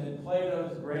acknowledging that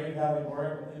Plato's great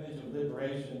allegorical image of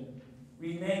liberation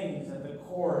remains at the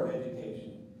core of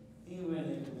education, even if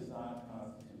it does not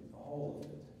constitute the whole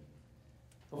of it.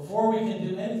 Before we can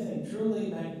do anything truly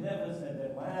magnificent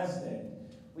and lasting,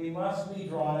 we must be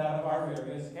drawn out of our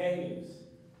various caves.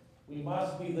 We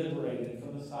must be liberated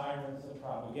from the sirens of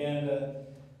propaganda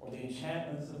or the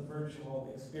enchantments of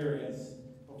virtual experience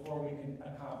before we can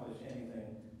accomplish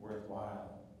anything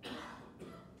worthwhile.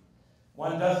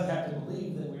 One doesn't have to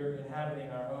believe that we are inhabiting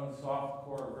our own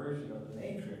soft-core version of the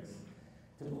Matrix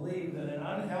to believe that an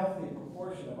unhealthy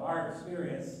proportion of our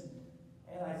experience,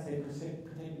 and I say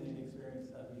particularly the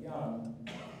experience of the young,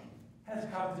 has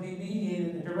come to be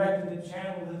mediated and directed and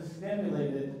channeled and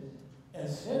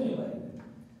stimulated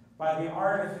by the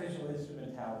artificial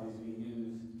instrumentalities we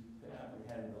use to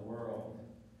apprehend the world.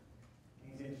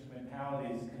 These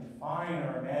instrumentalities confine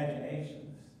our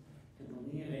imaginations to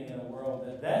believing in a world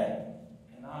that they,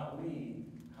 and not we,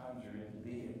 conjure into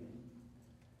being.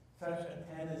 Such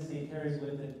a tendency carries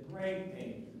with it great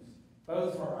dangers,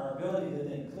 both for our ability to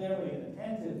think clearly and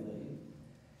attentively,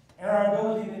 and our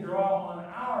ability to draw on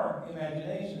our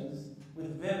imaginations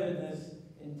with vividness,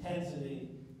 intensity,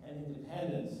 and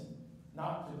independence,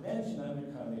 not to mention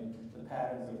undercoming the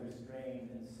patterns of restrained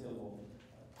and civil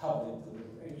public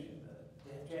deliberation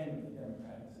that a genuinely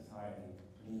democratic society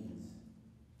needs.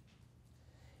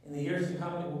 In the years to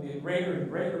come, it will be a greater and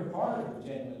greater part of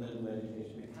genuine liberal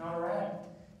education to counteract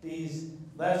these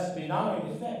less benign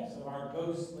effects of our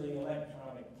ghostly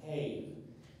electronic cave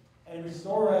and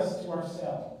restore us to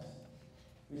ourselves,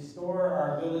 restore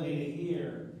our ability to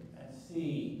hear and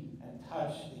see and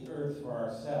touch the earth for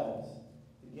ourselves,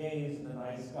 to gaze in the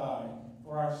night sky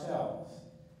for ourselves,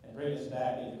 and bring us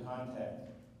back into contact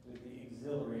with the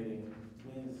exhilarating,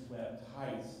 windswept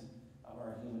heights of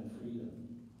our human freedom.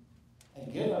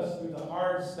 And give us, through the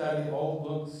hard study of old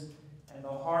books and the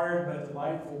hard but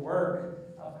delightful work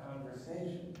of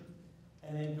conversation,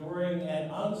 an enduring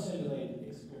and unsimulated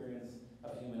experience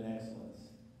of human excellence.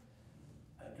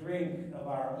 A drink of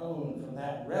our own from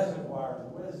that reservoir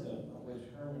of wisdom of which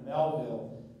Herman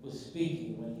Melville was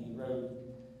speaking when he wrote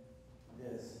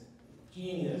this.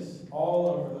 Genius all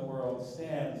over the world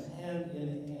stands hand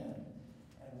in hand,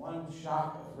 and one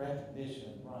shock of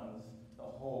recognition runs the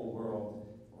whole world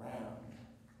round.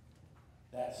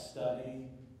 That study,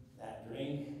 that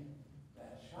drink,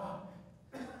 that shock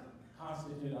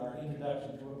constitute our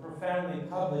introduction to a profoundly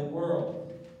public world,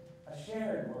 a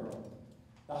shared world,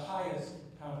 the highest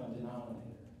common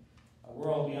denominator, a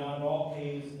world beyond all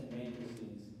caves and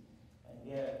matrices, and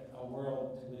yet a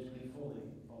world to which we fully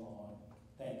belong.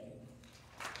 Thank you.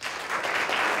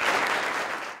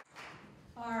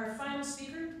 Our final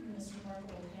speaker in this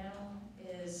remarkable panel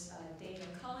is Daniel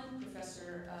Cullen,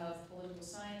 Professor of Political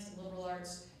Science and Liberal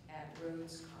Arts at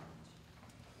Rhodes College.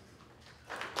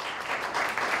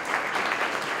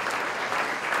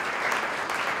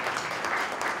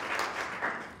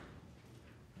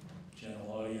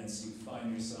 General audience, you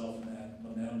find yourself in that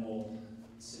lamentable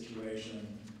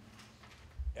situation.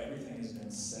 Everything has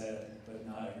been said, but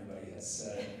not everybody has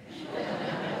said it.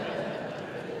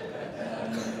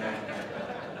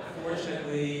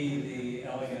 Fortunately, the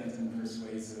elegant and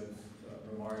persuasive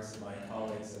remarks of my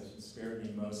colleagues have spared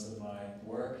me most of my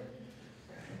work.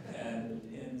 And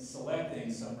in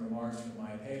selecting some remarks from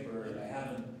my paper, I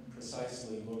haven't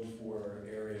precisely looked for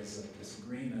areas of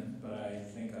disagreement, but I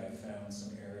think I found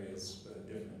some areas with a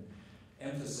different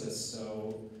emphasis.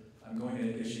 So I'm going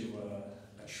to issue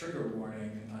a trigger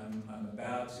warning. I'm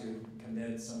about to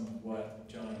commit some of what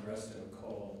John Agresto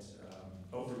called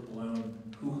overblown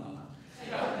hoo-ha.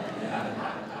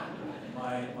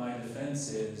 My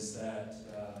defense is that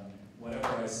whatever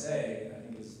I say, I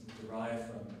think is derived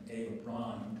from Ava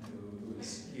Braun, who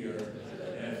is here.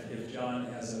 And if John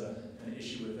has an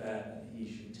issue with that, he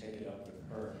should take it up with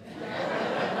her.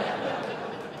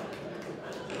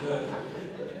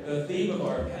 The theme of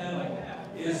our panel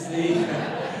is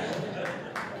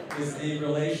the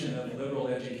relation of liberal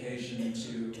education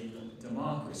to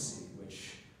democracy,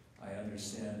 which I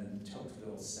understand in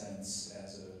Tocqueville's sense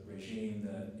as a regime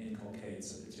that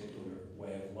inculcates a particular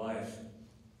way of life.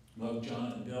 Both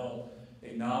John and Bill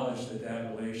acknowledge that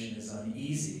that relation is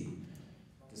uneasy,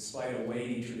 despite a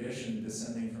weighty tradition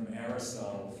descending from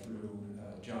Aristotle through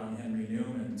John Henry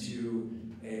Newman to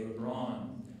Ava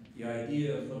Braun. The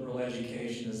idea of liberal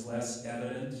education is less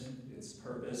evident, its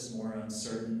purpose more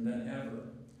uncertain than ever.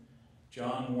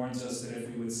 John warns us that if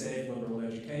we would save liberal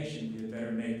education, we had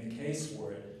better make the case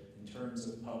for it in terms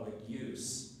of public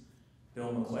use.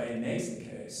 Bill McClay makes the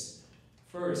case,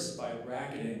 first by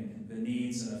bracketing the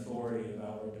needs and authority of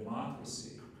our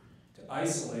democracy, to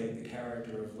isolate the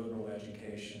character of liberal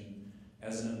education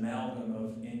as an amalgam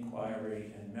of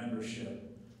inquiry and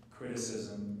membership,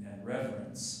 criticism and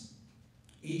reverence.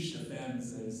 Each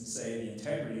defends, that is to say, the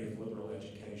integrity of liberal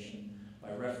education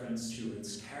by reference to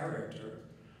its character.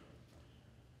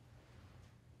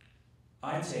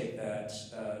 I take that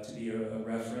to be a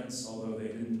reference, although they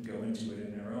didn't go into it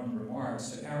in their own remarks,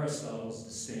 to Aristotle's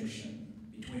distinction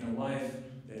between a life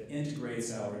that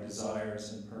integrates our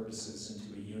desires and purposes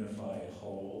into a unified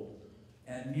whole,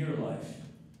 and mere life,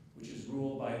 which is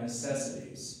ruled by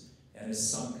necessities and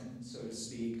is sunk, so to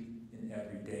speak, in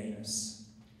everydayness.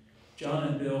 John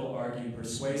and Bill argue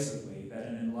persuasively that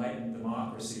an enlightened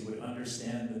democracy would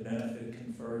understand the benefit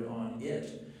conferred on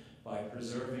it by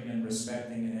preserving and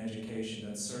respecting an education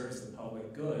that serves the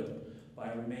public good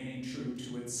by remaining true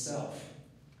to itself.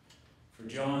 For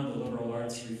John, the liberal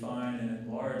arts refine and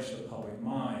enlarge the public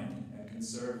mind and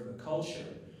conserve the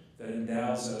culture that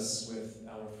endows us with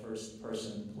our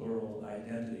first-person plural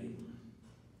identity.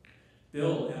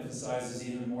 Bill emphasizes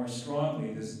even more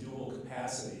strongly this dual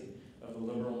capacity of the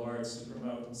liberal arts to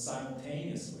promote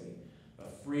simultaneously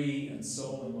a free and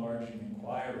soul-enlarging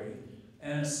inquiry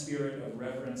and a spirit of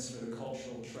reverence for the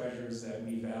cultural treasures that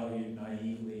we valued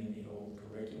naively in the old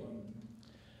curriculum.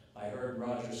 I heard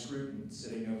Roger Scruton,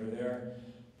 sitting over there,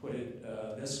 put it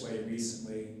this way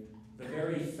recently: the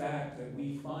very fact that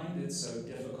we find it so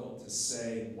difficult to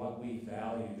say what we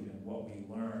valued and what we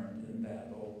learned in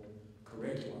that old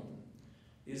curriculum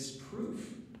is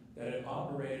proof that it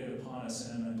operated upon us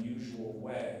in an unusual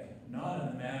way, not in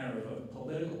the manner of a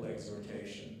political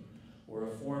exhortation or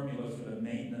a formula for the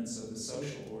maintenance of the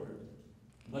social order,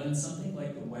 but in something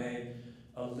like the way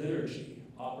a liturgy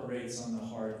operates on the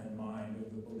heart and mind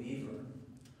of the believer.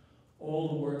 All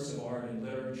the works of art and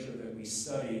literature that we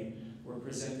studied were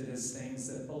presented as things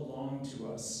that belonged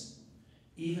to us,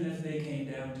 even if they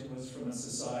came down to us from a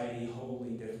society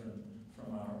wholly different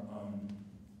from our own.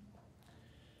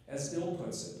 As Bill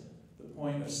puts it, the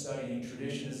point of studying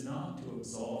tradition is not to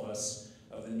absolve us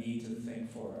of the need to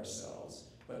think for ourselves,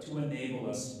 but to enable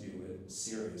us to do it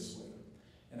seriously.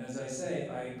 And as I say,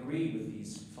 I agree with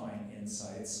these fine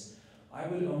insights. I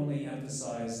would only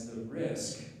emphasize the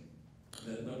risk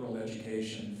that liberal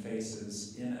education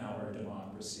faces in our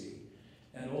democracy,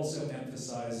 and also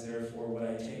emphasize, therefore, what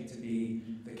I take to be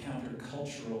the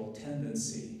countercultural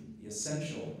tendency, the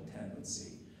essential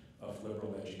tendency of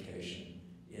liberal education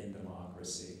in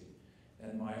democracy.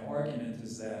 And my argument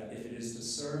is that if it is to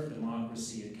serve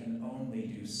democracy, it can only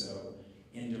do so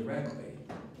indirectly,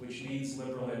 which means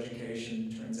liberal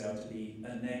education turns out to be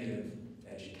a negative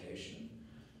education,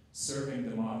 serving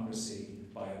democracy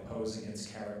by opposing its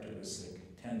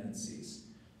characteristic tendencies.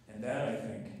 And that, I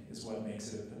think, is what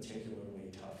makes it a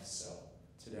particularly tough sell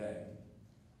today.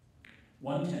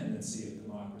 One tendency of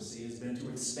democracy has been to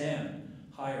expand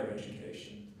higher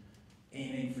education,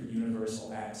 aiming for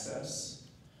universal access.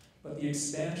 But the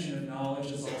expansion of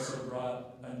knowledge has also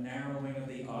brought a narrowing of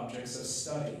the objects of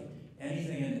study.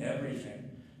 Anything and everything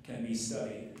can be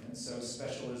studied, and so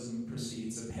specialism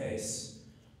proceeds apace.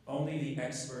 Only the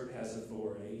expert has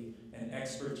authority, and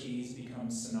expertise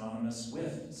becomes synonymous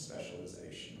with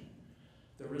specialization.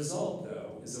 The result,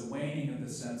 though, is a waning of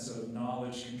the sense of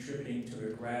knowledge contributing to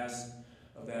the grasp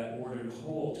of that ordered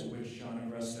whole to which John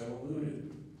Agresto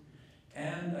alluded.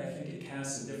 And I think it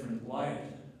casts a different light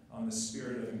on the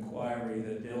spirit of inquiry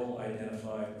that Bill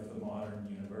identified with the modern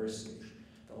university.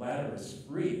 The latter is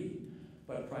free,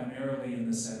 but primarily in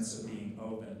the sense of being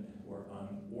open or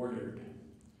unordered.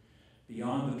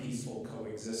 Beyond the peaceful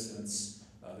coexistence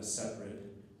of the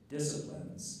separate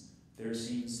disciplines, there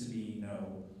seems to be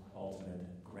no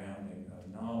ultimate grounding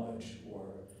of knowledge or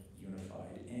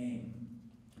unified aim.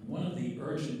 One of the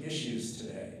urgent issues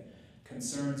today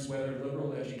concerns whether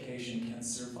liberal education can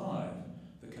survive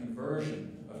the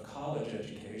conversion of college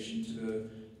education to the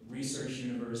research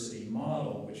university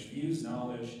model, which views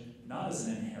knowledge not as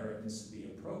an inheritance to be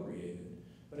appropriated,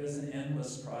 but as an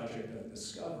endless project of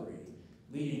discovery,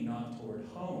 leading not toward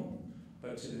home,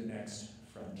 but to the next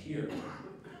frontier.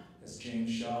 As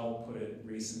James Schall put it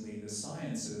recently, the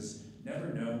sciences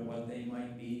never know what they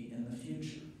might be in the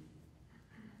future.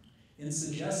 In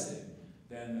suggesting,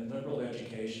 then, that liberal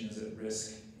education is at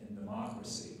risk in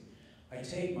democracy, I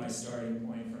take my starting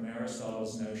point from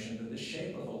Aristotle's notion that the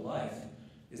shape of a life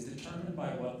is determined by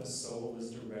what the soul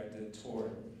is directed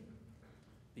toward.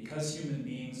 Because human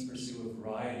beings pursue a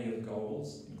variety of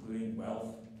goals, including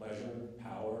wealth, pleasure,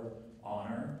 power,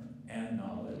 honor, and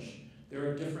knowledge, there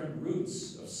are different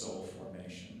routes of soul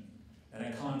formation, and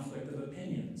a conflict of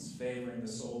opinions favoring the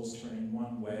soul's turning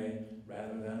one way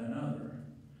rather than another.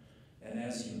 And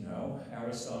as you know,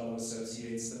 Aristotle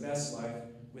associates the best life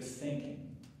with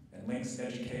thinking, and links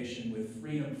education with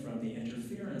freedom from the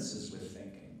interferences with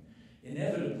thinking,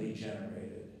 inevitably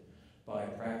generated by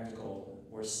practical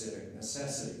or civic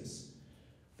necessities.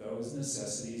 Those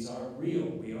necessities are real.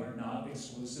 We are not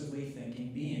exclusively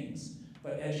thinking beings,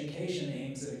 but education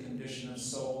aims at a condition of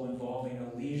soul involving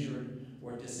a leisured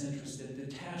or disinterested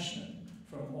detachment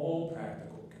from all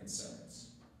practical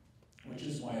concerns, which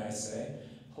is why I say,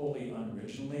 wholly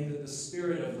unoriginally, that the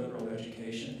spirit of liberal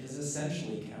education is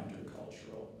essentially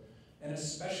countercultural, and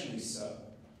especially so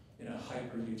in a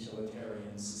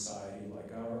hyper-utilitarian society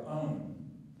like our own.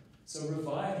 So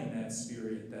reviving that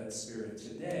spirit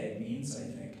today means, I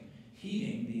think,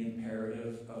 heeding the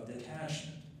imperative of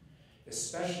detachment,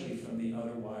 especially from the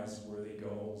otherwise worthy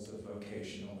goals of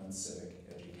vocational and civic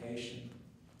education.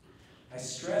 I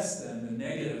stress then the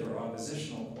negative or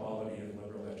oppositional quality of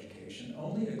liberal education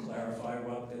only to clarify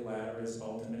what the latter is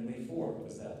ultimately for.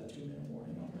 Was that the 2-minute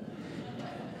warning on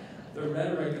that? The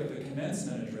rhetoric of the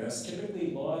commencement address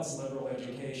typically lauds liberal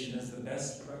education as the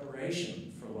best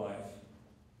preparation for life.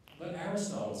 But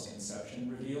Aristotle's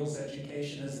conception reveals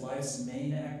education as life's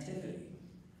main activity.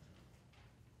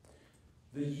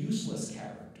 The useless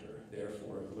character,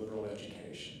 therefore, of liberal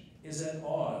education is at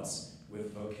odds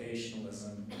with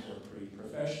vocationalism or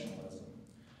pre-professionalism.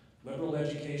 Liberal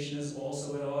education is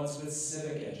also at odds with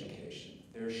civic education,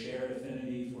 their shared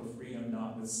affinity for freedom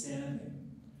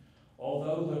notwithstanding.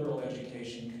 Although liberal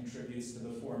education contributes to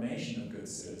the formation of good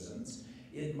citizens,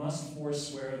 it must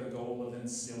forswear the goal of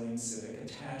instilling civic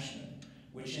attachment,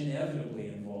 which inevitably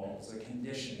involves a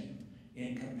conditioning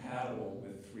incompatible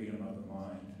with freedom of the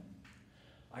mind.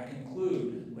 I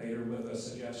conclude later with a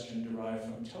suggestion derived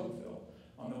from Tocqueville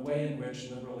on the way in which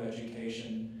liberal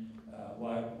education,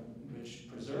 which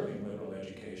preserving liberal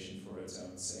education for its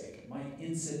own sake, might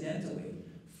incidentally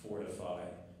fortify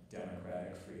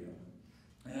democratic freedom.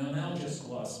 And I'll now just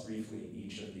gloss briefly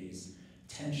each of these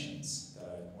tensions that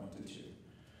I pointed to.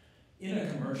 In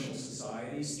a commercial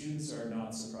society, students are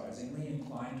not surprisingly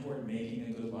inclined toward making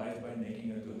a good life by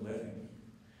making a good living.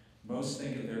 Most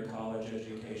think of their college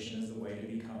education as the way to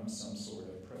become some sort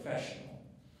of professional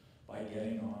by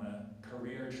getting on a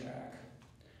career track,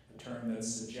 a term that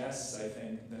suggests, I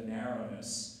think, the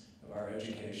narrowness of our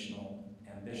educational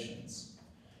ambitions.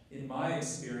 In my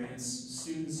experience,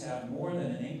 students have more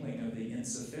than an inkling of the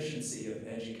insufficiency of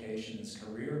education as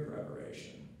career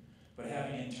preparation, but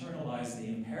having internalized the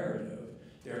imperative,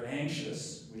 they're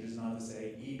anxious, which is not to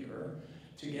say eager,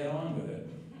 to get on with it.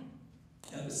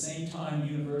 At the same time,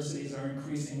 universities are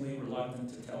increasingly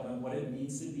reluctant to tell them what it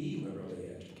means to be liberally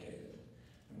educated.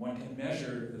 And one can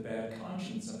measure the bad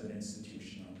conscience of an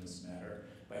institution on this matter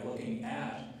by looking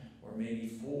at, or maybe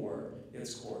for,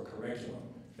 its core curriculum.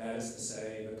 That is to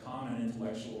say, the common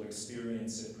intellectual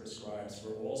experience it prescribes for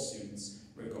all students,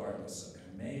 regardless of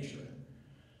their major.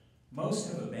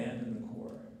 Most have abandoned the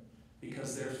core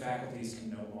because their faculties can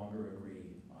no longer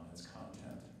agree on its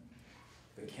content.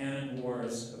 The canon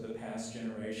wars of the past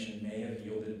generation may have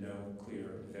yielded no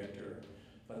clear victor,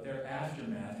 but their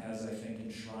aftermath has, I think,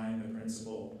 enshrined the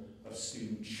principle of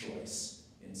student choice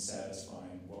in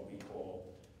satisfying what we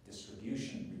call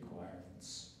distribution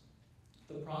requirements.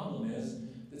 The problem is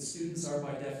that students are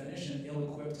by definition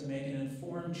ill-equipped to make an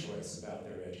informed choice about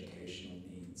their educational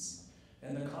needs,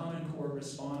 and the Common Core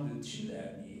responded to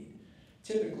that need,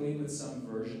 typically with some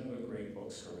version of a great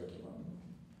books curriculum.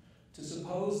 To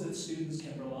suppose that students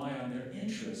can rely on their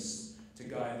interests to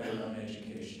guide their own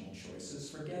educational choices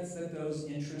forgets that those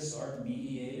interests are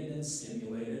mediated and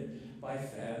stimulated by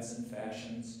fads and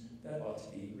fashions that ought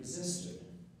to be resisted.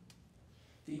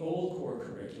 The old core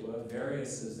curricula,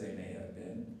 various as they may have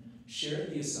been,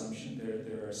 shared the assumption that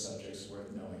there are subjects worth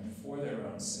knowing for their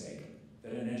own sake,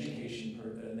 that an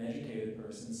educated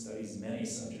person studies many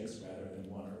subjects rather than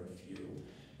one or a few,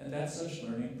 and that such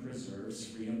learning preserves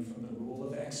freedom from the rule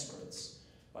of experts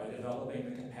by developing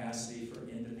the capacity for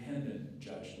independent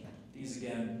judgment. These,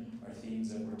 again, are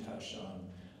themes that were touched on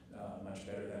much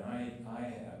better than I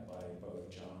have by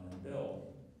both John and Bill.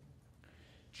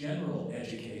 General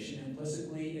education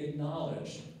implicitly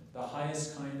acknowledged the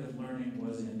highest kind of learning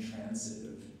was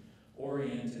intransitive,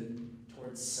 oriented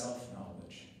towards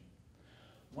self-knowledge.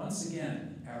 Once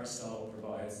again, Aristotle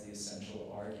provides the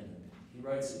essential argument. He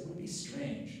writes, "It would be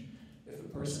strange if a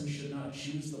person should not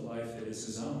choose the life that is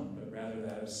his own, but rather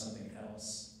that of something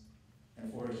else.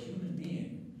 And for a human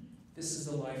being, this is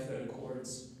the life that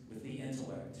accords with the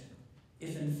intellect,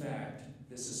 if in fact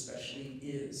this especially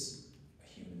is a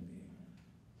human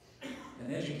being."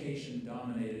 An education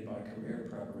dominated by career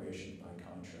preparation, by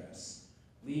contrast,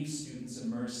 leaves students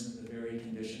immersed in the very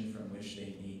condition from which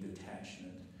they need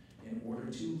detachment in order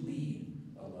to lead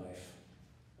a life.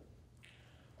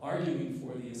 Arguing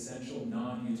for the essential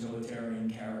non-utilitarian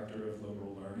character of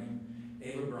liberal learning,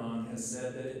 Eva Braun has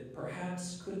said that it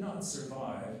perhaps could not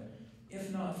survive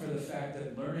if not for the fact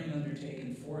that learning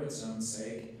undertaken for its own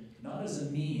sake, not as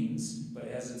a means, but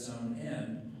as its own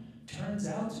end, turns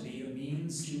out to be a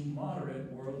means to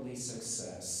moderate worldly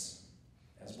success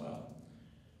as well.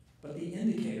 But the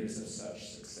indicators of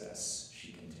such success,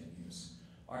 she continues,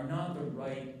 are not the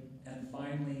right and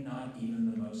finally not even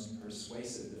the most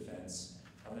persuasive defense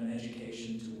of an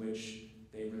education to which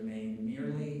they remain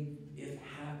merely, if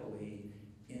happily,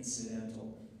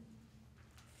 incidental.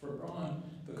 For Braun,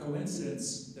 the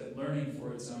coincidence that learning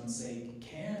for its own sake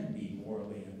can be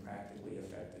morally and practically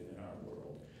effective in our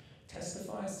world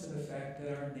testifies to the fact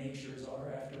that our natures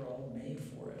are, after all, made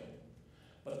for it.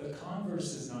 But the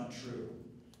converse is not true,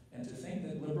 and to think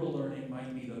that liberal learning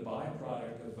might be the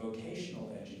byproduct of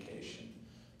vocational education,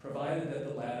 provided that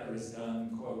the latter is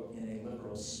done, quote, in a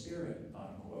liberal spirit,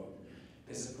 unquote,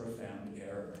 is a profound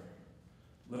error.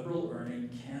 Liberal learning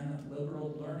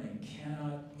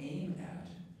cannot aim at,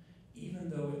 even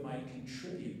though it might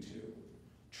contribute to,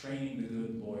 training the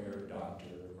good lawyer, doctor,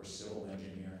 or civil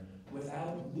engineer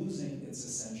without losing its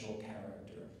essential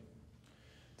character.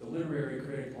 The literary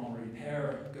critic Henri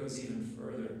Père goes even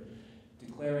further,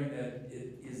 declaring that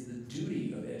it is the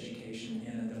duty of education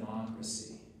in a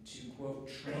democracy to, quote,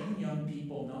 train young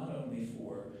people not only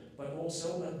for, but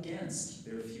also against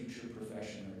their future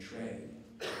profession or trade.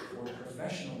 For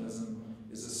professionalism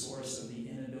is a source of the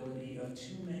inability of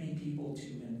too many people to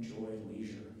enjoy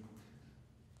leisure.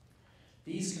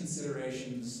 These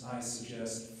considerations, I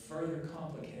suggest, further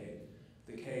complicate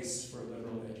the case for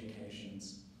liberal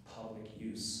education's public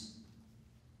use.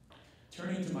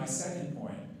 Turning to my second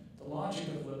point, the logic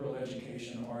of liberal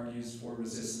education argues for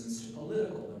resistance to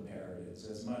political imperatives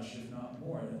as much, if not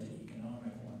more, than to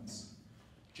economic ones.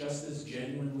 Just as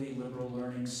genuinely liberal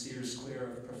learning steers clear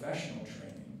of professional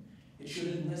training, it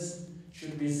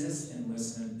should resist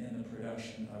enlistment in the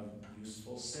production of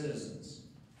useful citizens.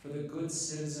 For the good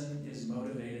citizen is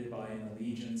motivated by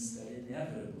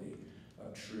inevitably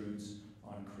obtrudes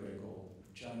on critical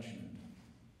judgment.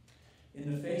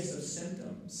 In the face of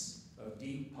symptoms of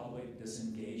deep public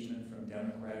disengagement from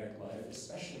democratic life,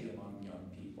 especially among young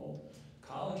people,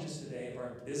 colleges today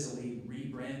are busily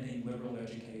rebranding liberal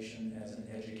education as an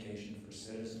education for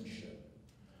citizenship.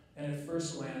 And at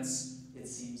first glance, it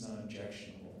seems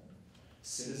unobjectionable.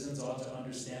 Citizens ought to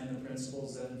understand the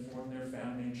principles that inform their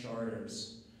founding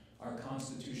charters. Our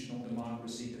constitutional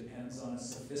democracy depends on a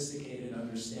sophisticated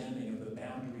understanding of the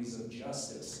boundaries of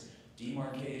justice,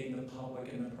 demarcating the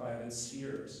public and the private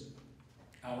spheres.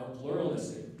 Our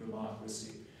pluralistic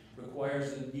democracy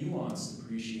requires a nuanced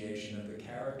appreciation of the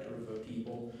character of a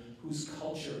people whose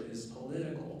culture is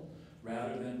political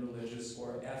rather than religious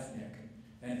or ethnic,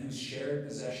 and whose shared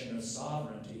possession of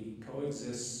sovereignty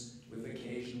coexists with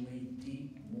occasionally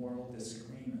deep moral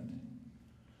disagreement.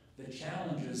 The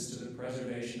challenges to the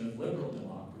preservation of liberal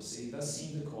democracy thus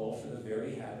seem to call for the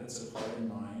very habits of heart and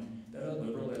mind that a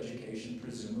liberal education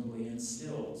presumably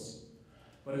instills.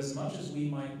 But as much as we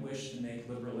might wish to make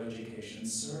liberal education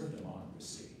serve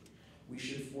democracy, we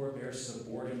should forbear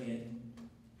subordinating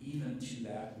even to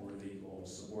that worthy goal,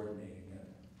 subordinating it.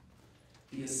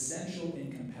 The essential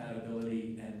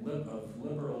incompatibility of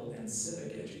liberal and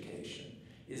civic education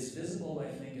is visible,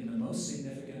 I think, in the most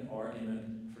significant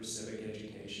argument for civic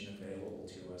education available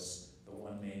to us, the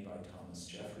one made by Thomas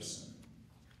Jefferson.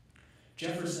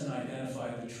 Jefferson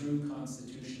identified the true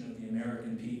constitution of the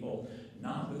American people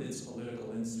not with its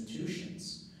political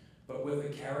institutions, but with a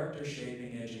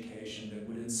character-shaping education that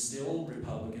would instill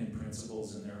Republican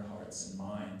principles in their hearts and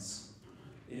minds.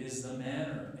 It is the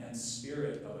manner and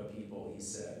spirit of a people, he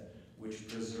said, which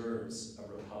preserves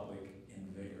a republic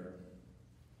in vigor.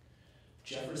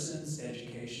 Jefferson's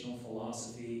educational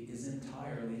philosophy is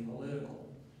entirely political,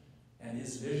 and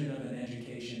his vision of an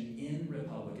education in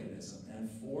republicanism and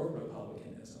for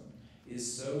republicanism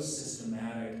is so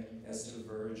systematic as to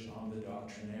verge on the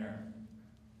doctrinaire.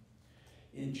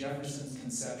 In Jefferson's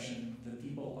conception, the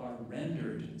people are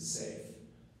rendered safe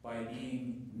by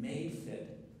being made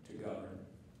fit to govern.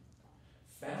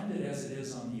 Founded as it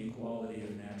is on the equality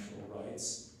of natural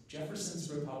rights,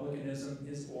 Jefferson's republicanism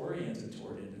is oriented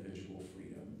toward individual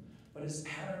freedom, but his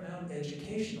paramount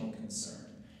educational concern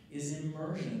is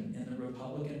immersion in the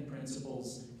Republican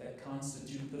principles that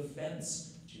constitute the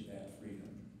fence to that freedom.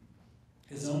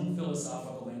 His own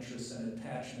philosophical interests and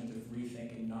attachment to free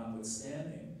thinking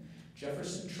notwithstanding,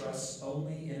 Jefferson trusts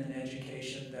only in an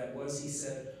education that was, he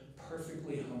said,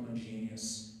 perfectly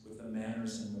homogeneous with the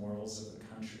manners and morals of the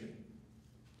country.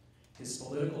 His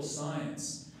political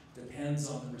science depends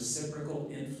on the reciprocal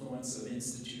influence of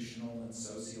institutional and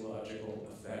sociological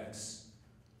effects.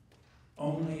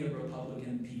 Only a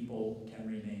Republican people can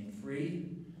remain free,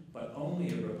 but only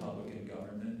a Republican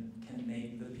government can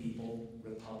make the people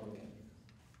Republican.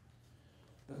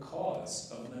 The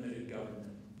cause of limited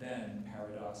government, then,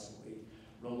 paradoxically,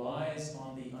 relies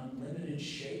on the unlimited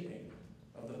shaping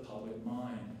of the public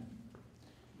mind.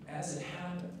 As it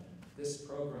happened, this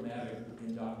programmatic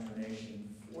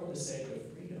indoctrination for the sake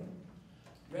of freedom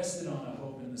rested on a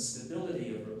hope in the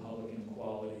stability of Republican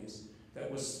qualities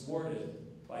that was thwarted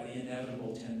by the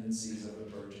inevitable tendencies of a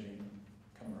burgeoning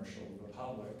commercial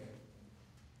republic.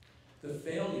 The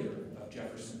failure of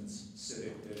Jefferson's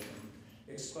civic vision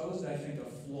exposed, I think, a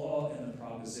flaw in the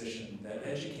proposition that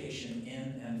education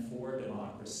in and for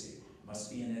democracy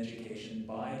must be an education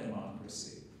by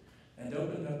democracy, and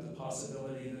opened up the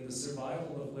possibility that the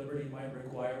survival of liberty might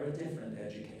require a different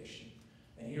education.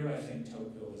 And here I think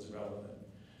Tocqueville is relevant,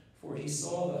 for he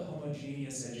saw the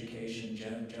homogeneous education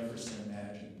Jefferson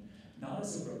imagined not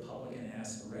as a Republican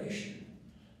aspiration,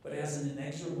 but as an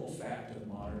inexorable fact of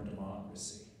modern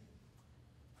democracy.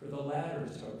 For the latter,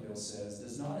 Tocqueville says,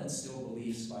 does not instill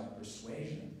beliefs by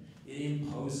persuasion. It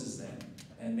imposes them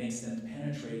and makes them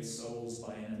penetrate souls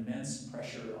by an immense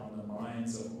pressure on the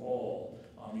minds of all,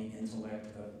 on the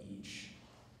intellect of each.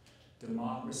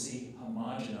 Democracy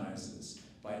homogenizes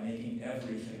by making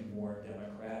everything more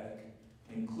democratic,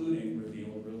 including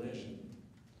revealed religion.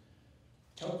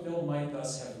 Tocqueville might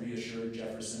thus have reassured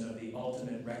Jefferson of the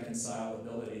ultimate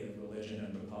reconcilability of religion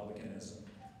and republicanism.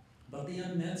 But the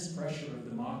immense pressure of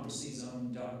democracy's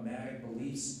own dogmatic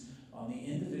beliefs on the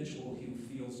individual who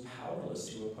feels powerless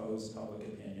to oppose public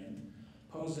opinion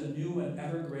posed a new and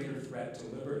ever greater threat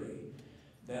to liberty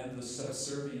than the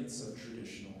subservience of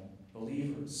traditional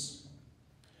believers.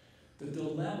 The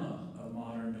dilemma of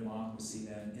modern democracy,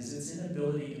 then, is its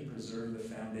inability to preserve the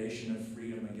foundation of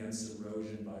freedom against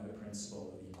erosion by the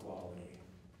principle of equality.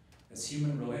 As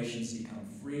human relations become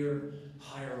freer,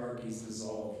 hierarchies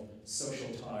dissolve, social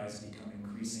ties become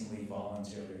increasingly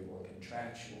voluntary or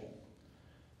contractual.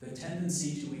 The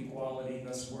tendency to equality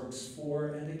thus works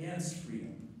for and against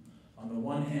freedom. On the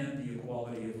one hand, the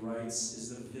equality of rights is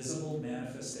the visible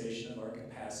manifestation of our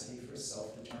capacity for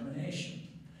self-determination,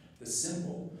 the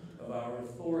symbol of our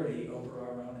authority over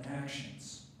our own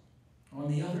actions. On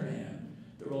the other hand,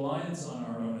 the reliance on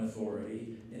our own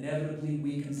authority inevitably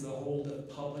weakens the hold of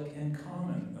public and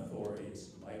common authorities,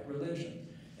 like religion,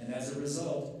 and as a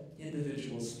result,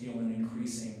 individuals feel an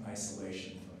increasing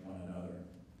isolation from one another.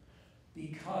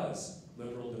 Because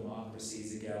liberal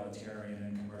democracy's egalitarian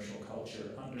and commercial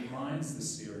culture undermines the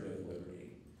spirit of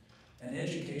liberty, an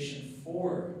education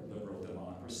for liberal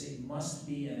democracy must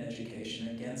be an education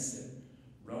against it,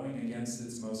 rowing against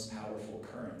its most powerful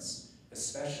currents,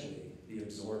 especially the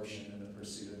absorption and the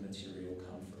pursuit of material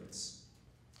comforts.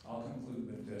 I'll conclude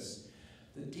with this.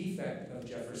 The defect of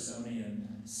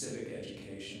Jeffersonian civic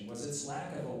education was its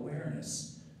lack of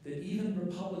awareness that even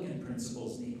Republican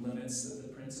principles need limits that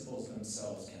the principles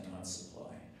themselves cannot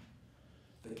supply.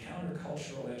 The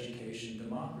countercultural education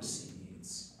democracy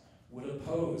needs would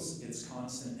oppose its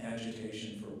constant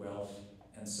agitation for wealth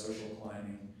and social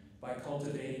climbing by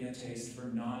cultivating a taste for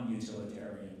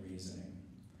non-utilitarian reasoning.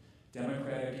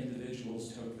 Democratic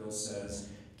individuals, Tocqueville says,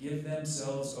 give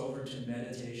themselves over to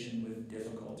meditation with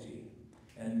difficulty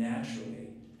and naturally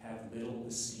have little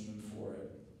esteem for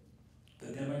it.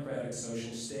 The democratic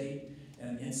social state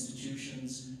and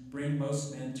institutions bring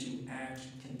most men to act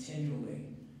continually,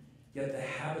 yet the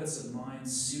habits of mind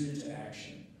suited to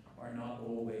action are not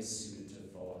always suited to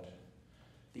thought.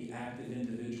 The active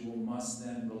individual must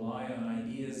then rely on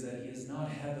ideas that he has not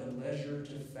had the leisure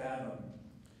to fathom,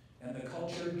 and the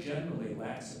culture generally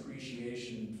lacks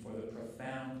appreciation for the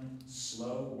profound,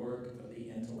 slow work of the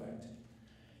intellect.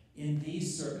 In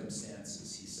these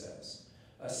circumstances, he says,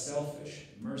 a selfish,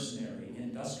 mercenary,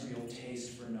 industrial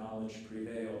taste for knowledge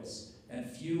prevails, and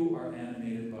few are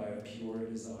animated by a pure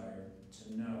desire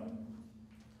to know.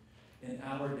 In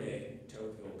our day,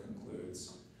 Tocqueville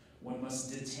concludes, one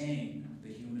must detain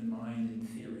the human mind in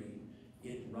theory.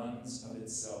 It runs of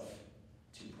itself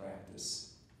to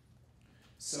practice.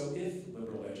 So if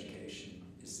liberal education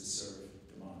is to serve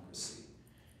democracy,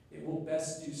 it will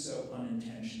best do so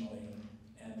unintentionally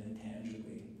and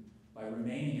intangibly by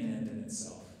remaining an end in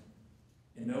itself,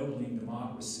 ennobling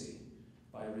democracy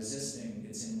by resisting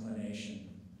its inclination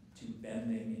to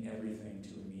bending everything to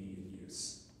immediate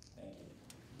use. Thank you.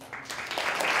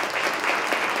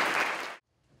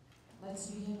 Let's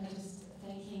begin by just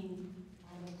thanking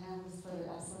all the panelists for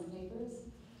their excellent papers,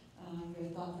 very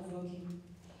thought-provoking.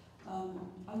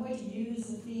 I'm going to use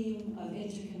the theme of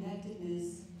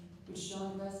interconnectedness, which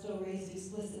John Agresto raised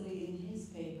explicitly in his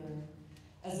paper,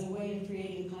 as a way of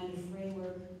creating a kind of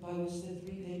framework by which the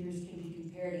three papers can be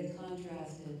compared and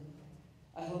contrasted.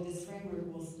 I hope this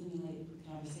framework will stimulate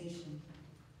conversation.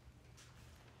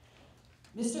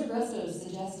 Mr. Agresto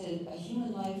suggested a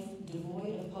human life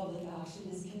devoid of public action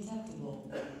is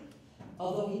contemptible.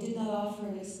 Although he did not offer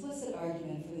an explicit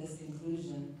argument for this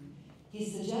conclusion, he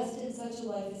suggested such a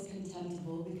life is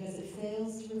contemptible because it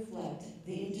fails to reflect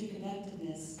the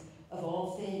interconnectedness of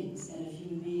all things and of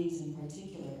human beings in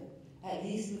particular, at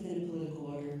least within a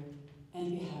political order,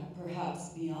 and perhaps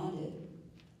beyond it.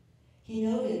 He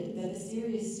noted that the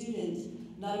serious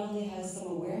student not only has some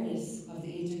awareness of the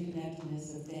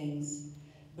interconnectedness of things,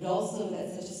 but also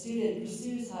that such a student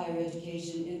pursues higher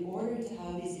education in order to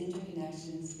have these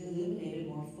interconnections illuminated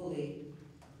more fully.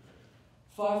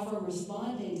 Far from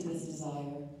responding to this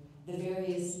desire, the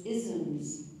various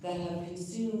isms that have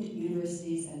consumed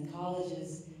universities and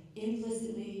colleges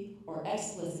implicitly or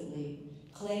explicitly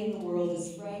claim the world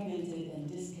as fragmented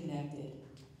and disconnected.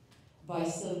 By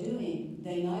so doing,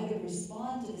 they neither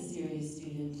respond to the serious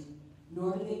student,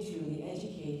 nor do they truly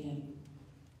educate him.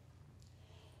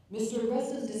 Mr.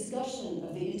 Agresto's discussion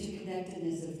of the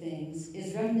interconnectedness of things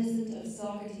is reminiscent of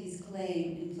Socrates'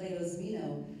 claim in Plato's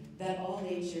Meno that all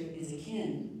nature is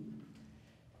akin.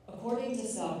 According to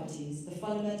Socrates, the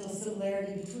fundamental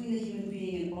similarity between the human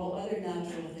being and all other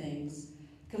natural things,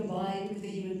 combined with the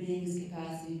human being's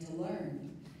capacity to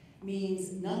learn,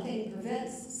 means nothing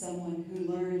prevents someone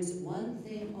who learns one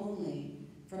thing only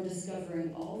from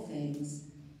discovering all things,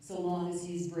 so long as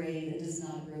he is brave and does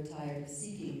not grow tired of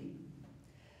seeking.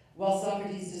 While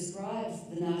Socrates describes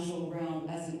the natural realm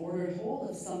as an ordered whole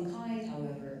of some kind,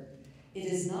 however, it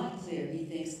is not clear he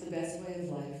thinks the best way of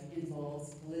life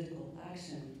involves political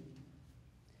action.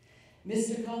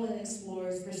 Mr. Cullen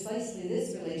explores precisely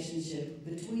this relationship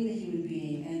between the human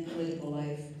being and political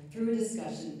life through a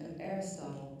discussion of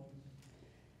Aristotle.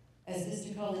 As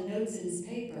Mr. Cullen notes in his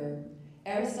paper,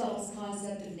 Aristotle's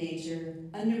concept of nature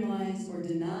undermines or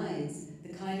denies the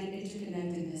the kind of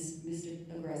interconnectedness Mr.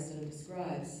 Agresto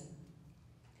describes.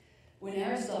 When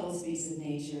Aristotle speaks of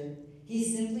nature, he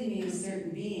simply means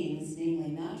certain beings,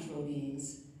 namely natural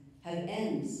beings, have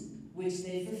ends which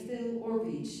they fulfill or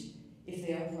reach if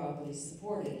they are properly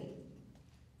supported.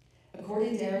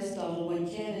 According to Aristotle, one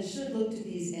can and should look to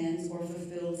these ends or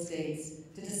fulfilled states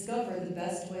to discover the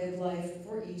best way of life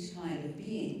for each kind of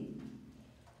being.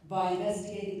 By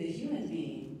investigating the human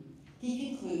being, he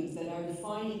concludes that our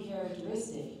defining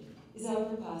characteristic is our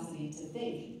capacity to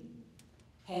think.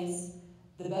 Hence,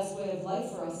 the best way of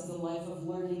life for us is a life of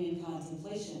learning and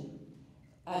contemplation.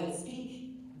 At its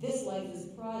peak, this life is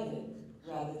private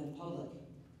rather than public.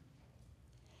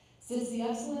 Since the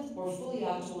excellent or fully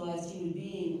actualized human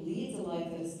being leads a life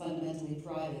that is fundamentally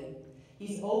private,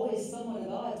 he's always somewhat at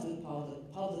odds with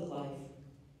public life.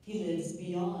 He lives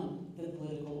beyond the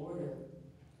political order.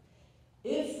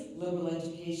 If liberal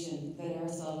education that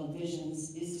Aristotle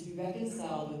envisions is to be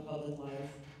reconciled with public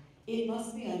life, it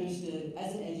must be understood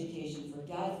as an education for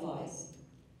gadflies.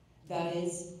 That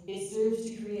is, it serves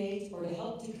to create or to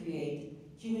help to create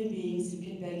human beings who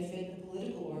can benefit the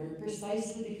political order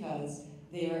precisely because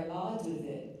they are at odds with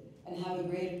it and have a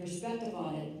greater perspective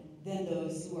on it than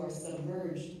those who are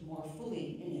submerged more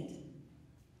fully in it.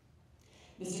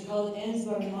 Mr. Cullen ends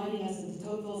by reminding us of de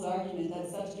Tocqueville's argument that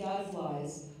such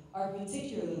gadflies are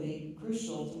particularly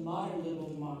crucial to modern liberal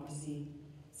democracy,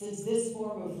 since this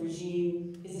form of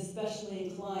regime is especially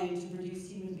inclined to produce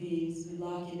human beings who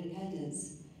lack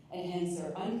independence and hence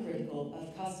are uncritical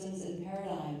of customs and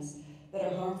paradigms that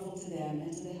are harmful to them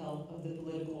and to the health of the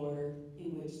political order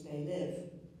in which they live.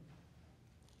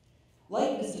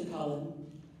 Like Mr. Cullen,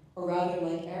 or rather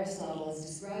like Aristotle as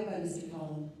described by Mr.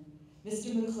 Cullen,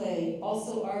 Mr. McClay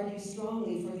also argues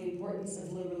strongly for the importance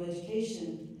of liberal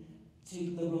education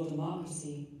to liberal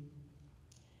democracy.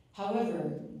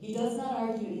 However, he does not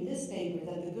argue in this paper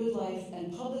that the good life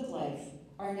and public life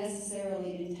are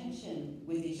necessarily in tension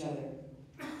with each other.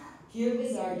 Here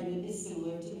his argument is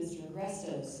similar to Mr.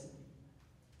 Agresto's.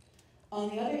 On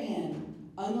the other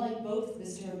hand, unlike both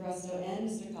Mr. Agresto and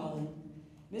Mr. Cullen,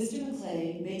 Mr.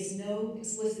 McClay makes no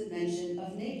explicit mention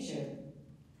of nature.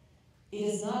 It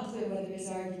is not clear whether his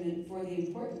argument for the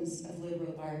importance of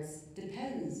liberal arts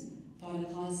depends upon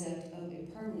a concept of a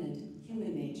permanent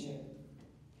human nature.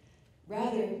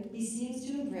 Rather, he seems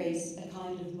to embrace a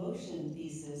kind of motion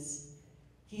thesis.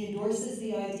 He endorses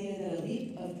the idea that a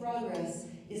leap of progress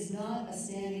is not a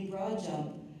standing broad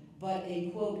jump, but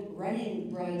a, quote,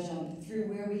 running broad jump through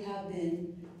where we have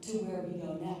been to where we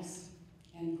go next,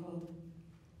 end quote.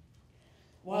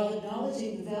 While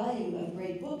acknowledging the value of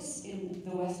great books in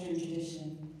the Western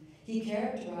tradition, he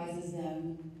characterizes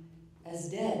them as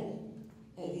dead,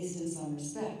 at least in some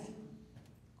respect.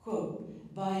 Quote,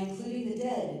 by including the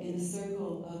dead in the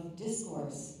circle of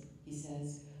discourse, he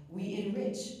says, we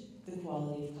enrich the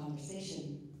quality of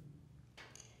conversation.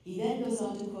 He then goes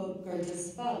on to quote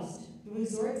Goethe's Faust, who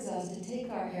exhorts us to take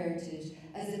our heritage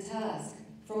as a task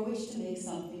from which to make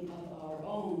something of our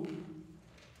own.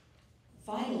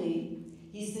 Finally,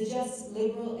 he suggests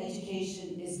liberal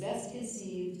education is best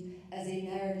conceived as a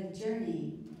narrative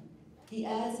journey. He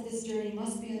adds that this journey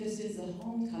must be understood as a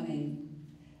homecoming.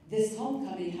 This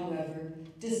homecoming, however,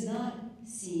 does not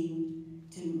seem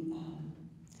to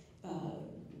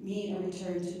mean a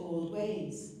return to old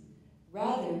ways.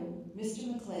 Rather,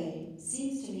 Mr. McClay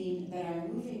seems to mean that our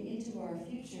moving into our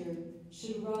future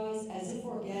should arise as if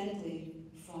organically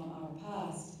from our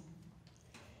past.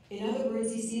 In other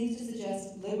words, he seems to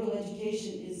suggest liberal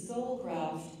education is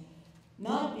soulcraft,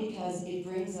 not because it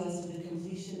brings us to the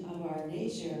completion of our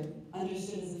nature,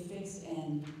 understood as a fixed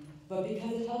end, but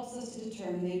because it helps us to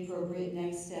determine the appropriate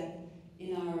next step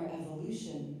in our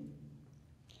evolution.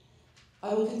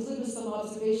 I will conclude with some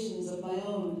observations of my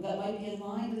own that might be in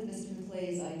line with Mr.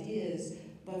 McClay's ideas,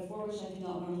 but for which I do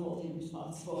not want to hold him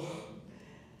responsible.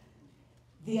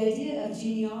 The idea of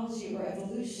genealogy or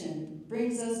evolution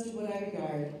brings us to what I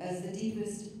regard as the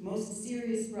deepest, most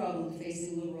serious problem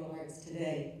facing liberal arts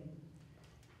today.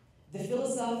 The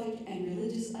philosophic and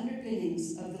religious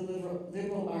underpinnings of the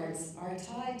liberal arts are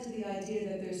tied to the idea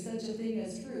that there's such a thing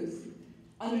as truth,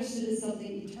 understood as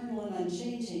something eternal and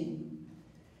unchanging.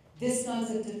 This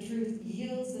concept of truth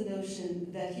yields the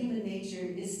notion that human nature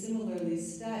is similarly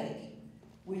static,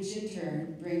 which in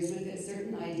turn brings with it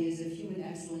certain ideas of human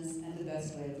excellence and the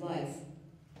best way of life.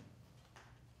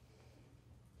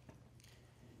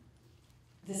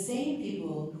 The same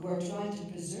people who are trying to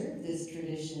preserve this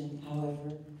tradition,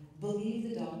 however, believe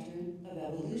the doctrine of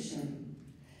evolution.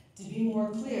 To be more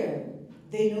clear,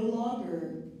 they no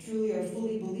longer truly or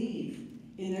fully believe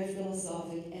in their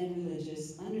philosophic and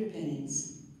religious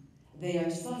underpinnings. They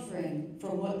are suffering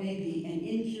from what may be an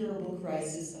incurable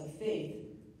crisis of faith,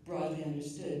 broadly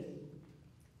understood.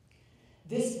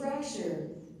 This fracture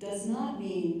does not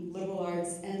mean liberal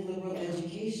arts and liberal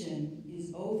education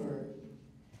is over.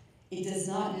 It does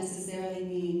not necessarily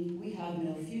mean we have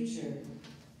no future.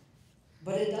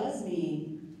 But it does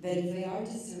mean that if they are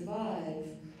to survive,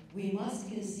 we must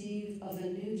conceive of a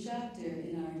new chapter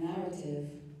in our narrative.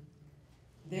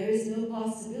 There is no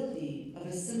possibility of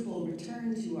a simple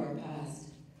return to our past,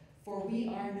 for we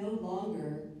are no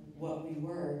longer what we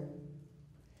were.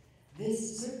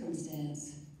 This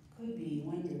circumstance could be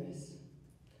wondrous.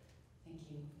 Thank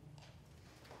you.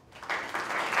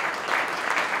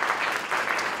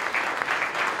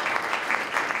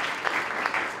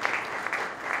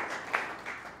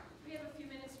 We have a few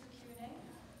minutes for Q&A.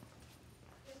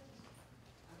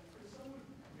 Could someone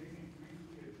maybe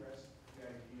briefly address the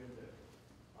idea that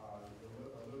a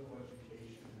liberal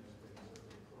education has been sort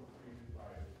of appropriated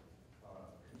by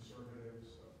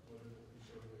conservatives, political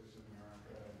conservatives in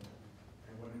America,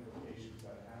 and what implications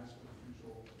that has for the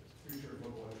future of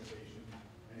liberal education?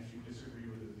 And if you disagree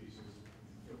with the thesis,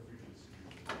 feel free to disagree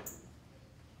with it.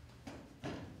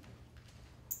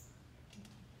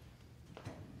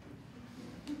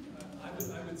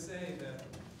 I would say that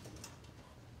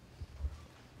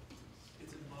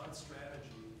it's an odd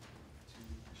strategy to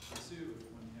pursue if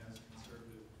one has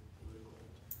conservative political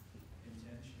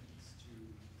intentions to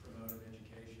promote an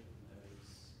education that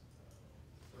is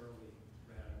thoroughly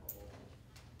radical,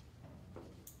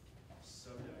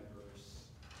 so diverse,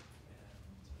 and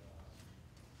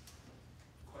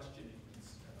questioning,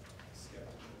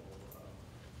 skeptical of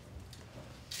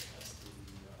that's the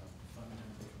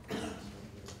fundamental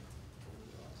conservative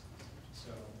orthodoxies.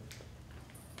 So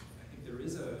I think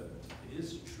it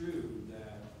is true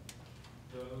that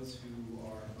those who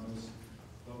are most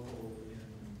vocal in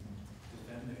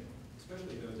defending,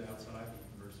 especially those outside the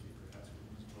university, perhaps who are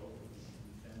most vocal in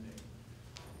defending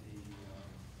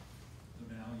the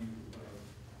value of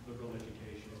liberal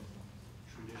education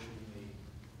traditionally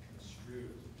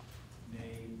construed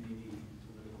may be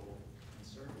political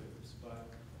conservatives,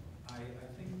 but I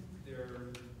think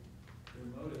their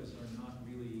motives are not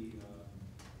really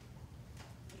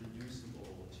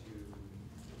reducible to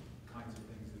kinds of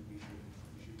things that we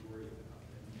should worry about.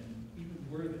 And even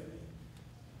were they,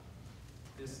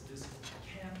 this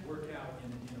can't work out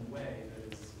in a way that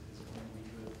is going to be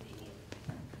good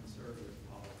for conservative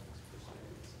politics per se.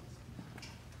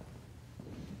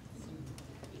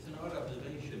 It's an odd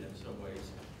observation in some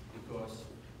ways, because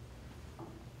I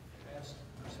asked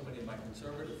somebody of my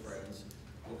conservative friends,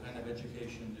 what kind of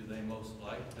education do they most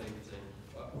like? They say,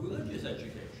 religious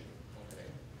education. Okay,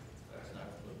 that's not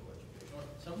political education. Or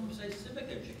some of them say civic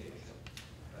education.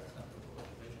 That's not political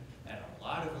education. And a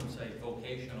lot of them say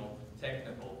vocational,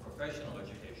 technical, professional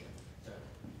education.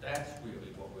 That's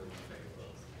really what we're in favor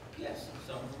of. Yes,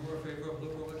 some of them are in favor of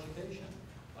liberal education.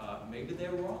 Maybe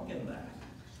they're wrong in that,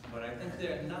 but I think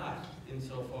they're not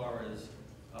insofar as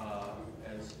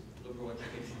liberal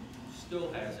education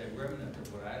still has a remnant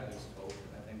of what I at least hope,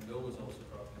 and I think Bill was also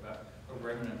talking about, a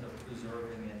remnant of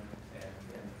preserving and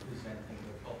presenting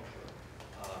the culture.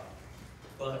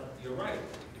 But you're right.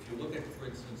 If you look at, for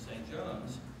instance, St.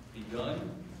 John's,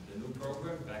 begun the new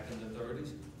program back in the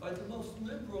 30s by the most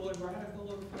liberal and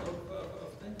radical of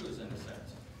thinkers, in a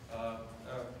sense.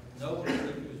 No one would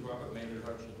accuse Robert Maynard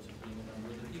Hutchins of being a member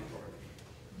of the Tea Party.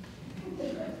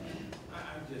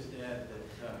 I'd just add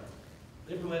that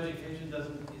liberal education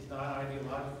is not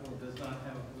ideological, does not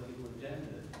have a political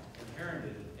agenda inherent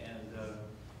in it, and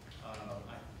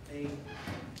I think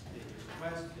the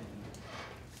question,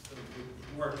 so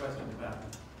there's more a question about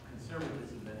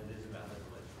conservatism than it is about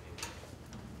liberal education.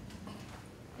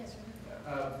 Yes, sir.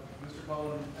 Mr.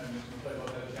 Cullen and Mr. McClay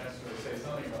both had a chance to say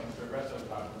something about Mr. Agresto,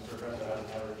 but Mr. Agresto hasn't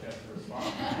had a chance to respond.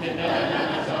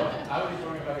 So I was just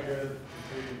wondering if I could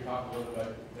hear you talk a little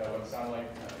bit about what sound like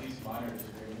at least minor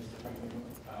disagreements between you,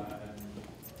 and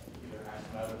either hash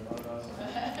them out in front of us.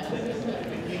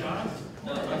 Being honest.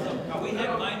 No, we had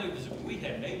minor disagreements. We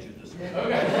had major disagreements.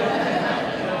 Okay.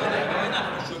 We're not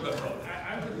going to sugarcoat it.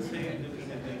 I wouldn't say that we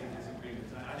had major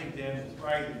disagreements. I think Dan was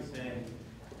right in saying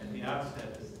at the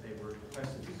outset that they were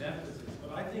questions of emphasis,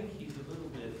 but I think he's a little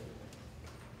bit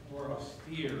more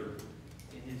austere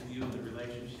in his view of the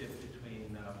relationship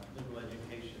between liberal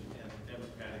education and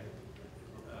democratic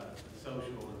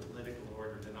social and political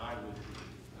order than I would be.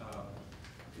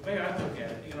 The way I look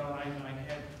at it, I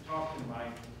had talked in my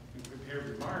prepared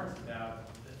remarks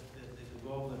about the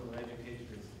goal of liberal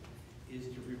education is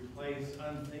to replace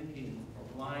unthinking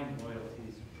or blind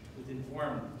loyalties with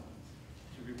informed,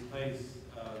 to replace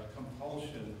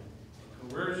compulsion and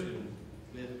coercion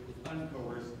with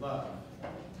uncoerced love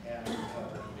and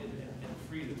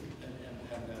freedom.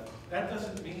 And that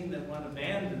doesn't mean that one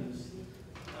abandons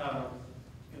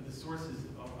the sources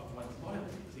of one's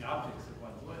loyalty, the objects of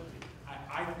one's loyalty.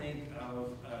 I think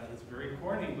of, it's very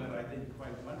corny, but I think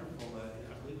quite wonderful, I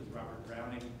believe it was Robert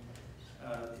Browning,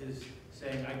 is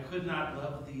saying, I could not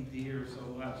love thee dear, so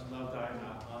much loved I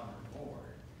not honor more.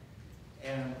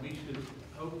 And we should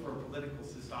hope for a political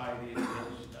society in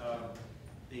which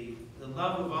the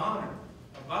love of honor,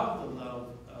 above the love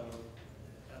of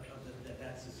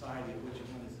that society of which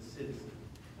one is a citizen,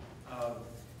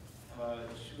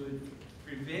 should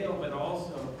prevail, but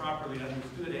also properly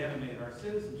understood, animate our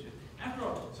citizenship. After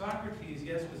all, Socrates,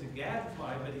 yes, was a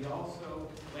gadfly, but he also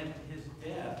went to his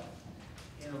death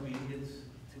in obedience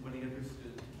to what he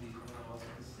understood to be the laws of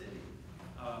the city.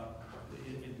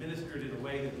 Administered in a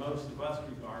way that most of us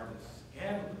regard as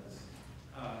scandalous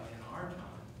in our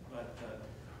time. But,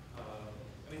 I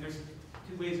mean, there's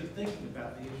two ways of thinking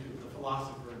about the issue of the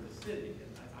philosopher and the city,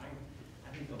 and I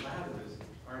think the latter is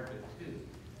part of it, too.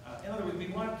 In other words, we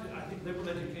want to, I think liberal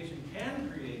education can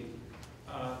create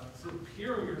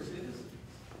superior citizens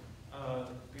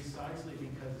precisely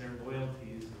because their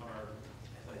loyalties are,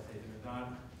 as I say, they're not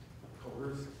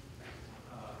coerced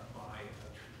by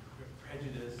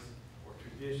prejudice or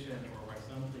tradition or by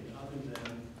something other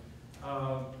than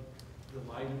the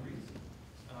light of reason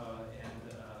and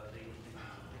the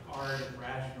art of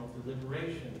rational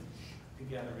deliberation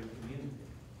together in community.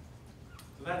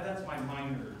 So that's my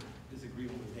minor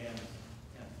disagreement with Dan's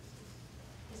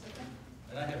emphasis.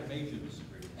 And I have major disagreement.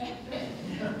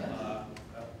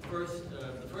 The first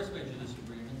major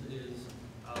disagreement is,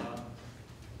 I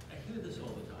hear this all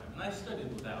the time, and I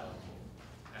studied with Alan Bloom.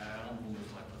 Alan Bloom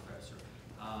was my professor.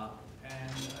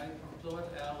 And I thought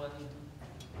Alan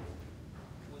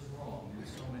was wrong in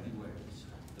so many ways.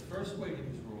 The first way he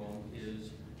was wrong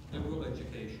is liberal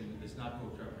education is not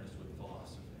coterminous with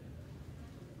philosophy.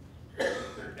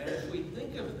 And if we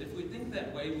think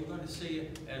that way, we're going to see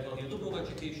it as, well, liberal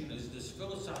education is this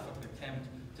philosophical attempt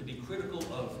to be critical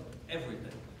of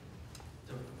everything,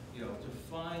 to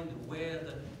find where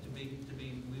we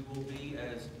will be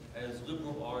as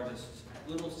liberal artists.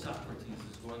 Little Socrates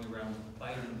is going around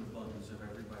biting the buttons of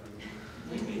everybody.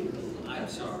 I'm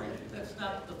sorry, that's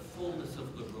not the fullness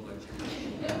of liberal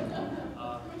education.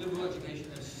 Liberal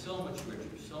education is so much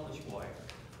richer, so much wider.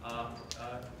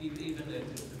 Even to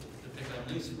pick on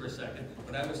Lise for a second,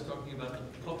 when I was talking about the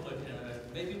public,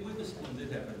 and maybe Witherspoon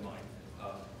did have in mind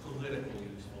political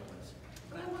usefulness,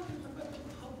 but I want to talk about the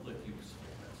public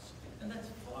usefulness, and that's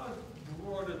far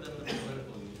broader than the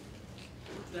political usefulness.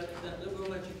 That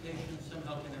liberal education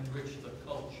somehow can enrich the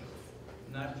culture,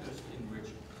 not just enrich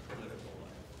political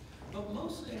life. But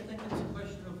mostly, I think it's a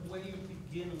question of where you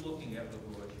begin looking at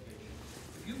liberal education.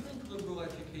 If you think liberal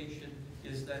education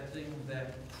is that thing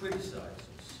that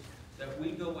criticizes, that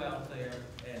we go out there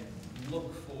and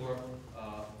look for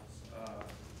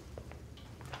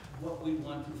what we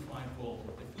want to find fault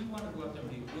with. If we want to go out there and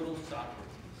be little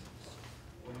Socrates,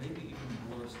 or maybe even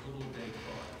worse, little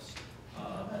Descartes,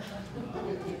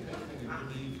 we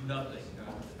believe nothing,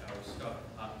 our stuff.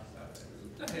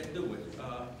 Go ahead, do it.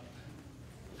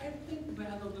 I think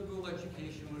rather liberal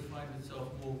education would find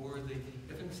itself more worthy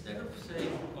if instead of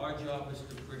saying our job is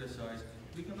to criticize,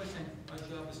 we can by saying our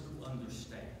job is to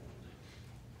understand.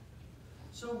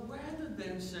 So rather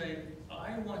than say,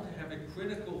 I want to have a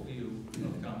critical view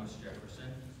of Thomas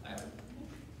Jefferson,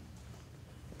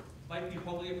 might be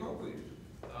wholly appropriate.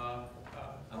 I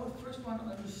would first want to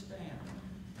understand.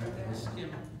 I would ask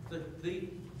him the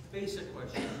basic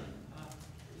question.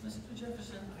 Mr.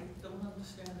 Jefferson, I don't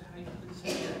understand how you could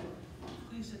say that.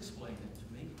 Please explain it to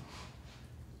me.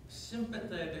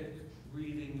 Sympathetic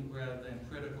reading rather than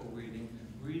critical reading,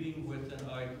 reading with an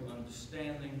eye to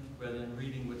understanding rather than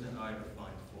reading with an eye to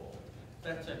find fault.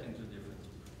 That's, I think, the difference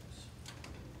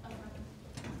between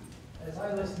us. As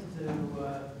I listened to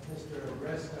Mr.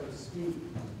 Agresto speak,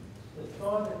 the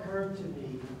thought occurred to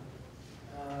me,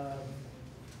 I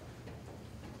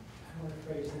want to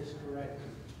phrase this correctly.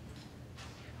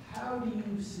 How do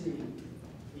you see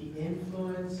the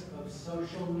influence of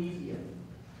social media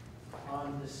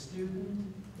on the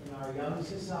student in our young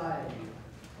society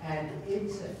and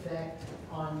its effect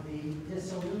on the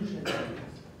disillusionment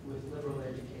with liberal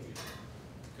education?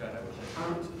 God, I wish I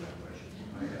could answer that question.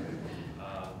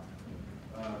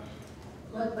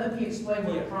 Let me explain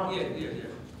what prompted me.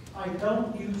 I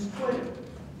don't use Twitter.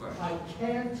 Right. I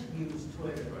can't use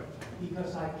Twitter Right.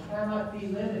 because I cannot be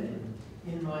limited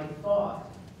in my thought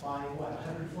by, what,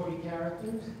 140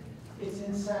 characters? It's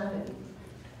insanity.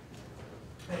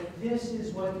 But this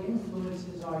is what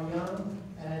influences our young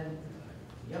and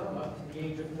young up to the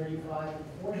age of 35 and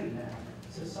 40 now,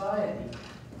 society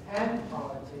and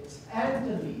politics and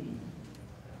the media.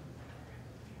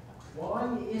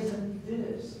 Why isn't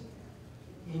this,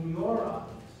 in your eyes,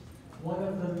 one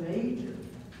of the major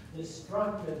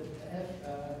destructive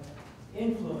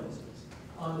influences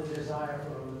on the desire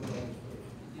for a liberal education?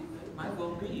 Might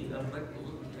well be,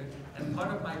 and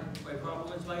part of my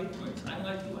problem is my ignorance. I'm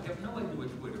like you, I have no idea what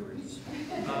Twitter is.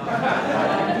 I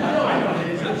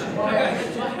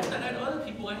had other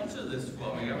people answer this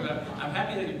for me. I'm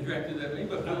happy that you directed that at me,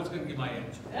 but Bill's going to give my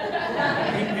answer.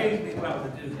 He pays me well to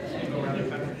do this, to go around the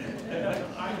country.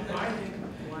 I think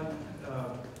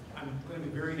I'm going to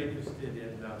be very interested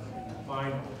in the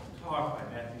final talk by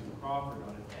Matthew Crawford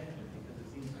on attention, because it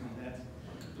seems to me that's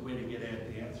the way to get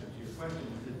at the answer to your question.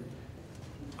 Is that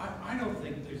I don't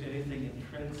think there's anything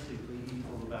intrinsically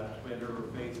evil about Twitter or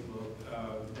Facebook.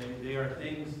 They are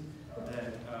things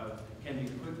that can be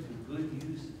put to good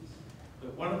uses.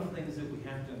 But one of the things that we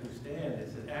have to understand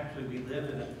is that actually we live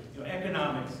in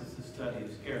economics is the study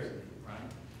of scarcity,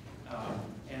 right?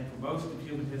 And for most of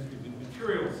human history,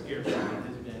 material scarcity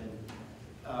has been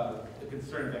the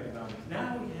concern of economics.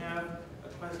 Now we have a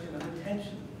question of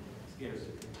attention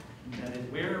scarcity. That is,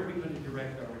 where are we going to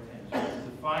direct our attention? It's a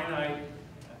finite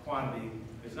quantity.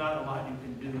 There's not a lot you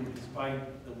can do despite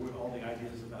all the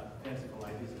ideas about, fanciful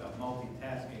ideas about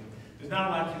multitasking. There's not a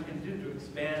lot you can do to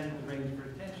expand the range for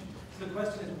attention. So the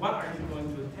question is, what are you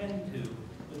going to attend to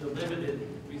with the limited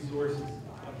resources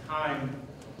of time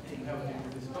that you have at your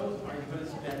disposal? Are you going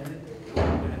to spend it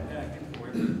back and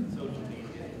forth in social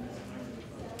media in this kind of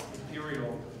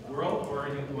ethereal world, or are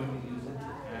you going to use it to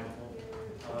tackle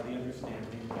the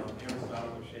understanding of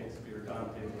Aristotle or Shakespeare,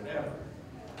 Dante, whatever?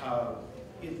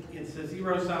 It's a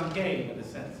zero-sum game in a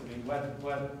sense. I mean,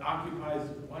 what occupies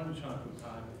one chunk of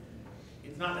time,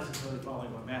 it's not necessarily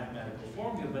following a mathematical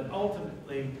formula, but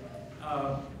ultimately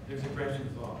there's a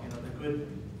Gretchen's law. The good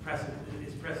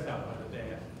is pressed out by the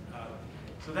bad.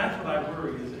 So that's what I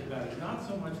worry about. It's not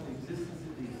so much the existence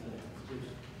of these things, which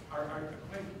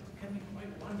can be quite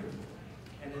wonderful,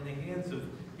 and in the hands of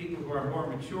people who are more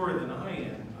mature than I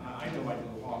am. I know I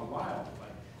go a long while. I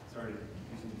started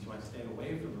using these, so I stay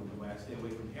away from them. I stay away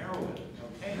from heroin.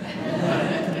 Okay.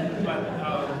 But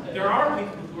there are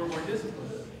people who are more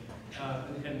disciplined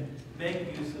who can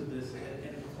make use of this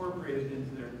and incorporate it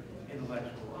into their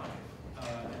intellectual life.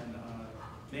 And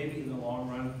maybe in the long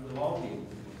run, we'll all be able to do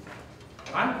that.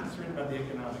 But I'm concerned about the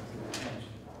economics of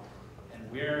attention. And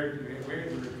where your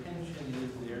attention is,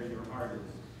 there your heart is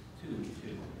too,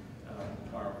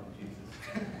 borrow from Jesus.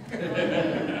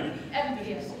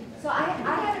 So I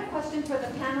had a question for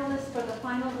the panelists for the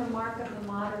final remark of the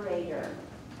moderator.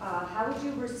 How would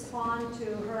you respond to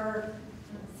her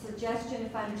suggestion,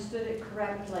 if I understood it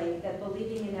correctly, that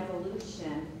believing in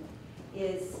evolution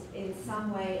is in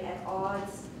some way at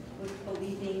odds with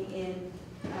believing in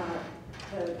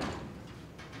the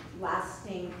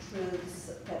lasting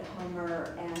truths that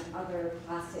Homer and other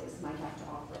classics might have to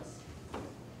offer us?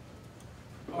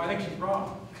 Oh, I think she's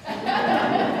wrong.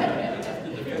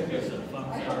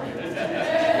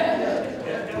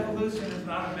 Evolution is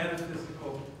not a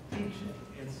metaphysical teaching.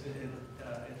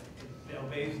 It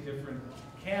obeys different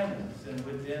canons, and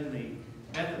within the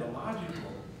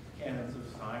methodological canons of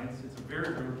science, it's a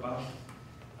very robust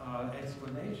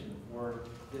explanation for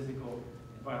physical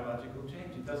and biological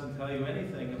change. It doesn't tell you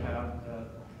anything about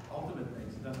ultimate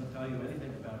things. It doesn't tell you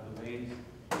anything about the ways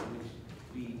in which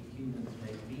we humans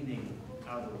make meaning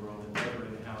out of the world and whether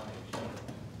and how they change.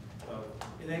 So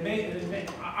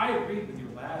I agree with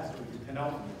your last or your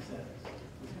penultimate sentence.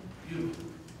 It's beautiful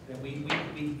that we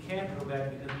can't go back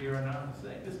because we are not the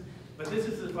same. But this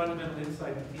is the fundamental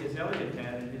insight that T.S. Eliot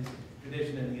had in his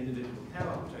tradition in the individual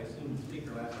talent, which I assume the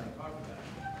speaker last night talked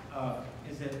about,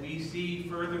 is that we see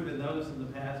further than those in the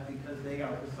past because they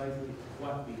are precisely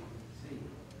what we see.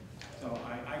 So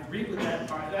I agree with that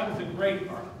part. That was a great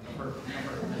part of her.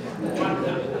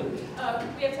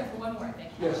 We have time for one more, I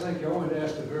think. Yes, thank you. I wanted to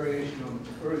ask a variation on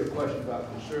the earlier question about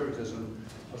conservatism.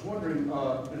 I was wondering,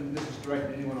 and this is directed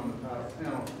to anyone on the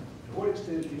panel, to what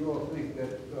extent do you all think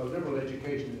that liberal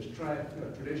education is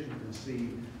traditionally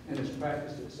conceived and is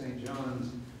practiced at St.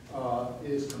 John's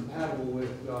is compatible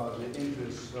with the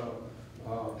interests,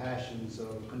 passions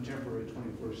of contemporary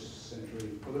 21st century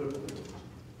political liberalism?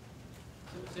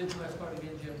 Say the last part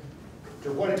again, Jim.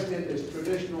 To what extent is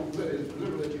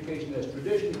liberal education as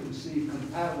traditionally conceived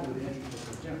compatible with the interests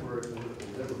of contemporary political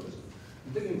liberalism?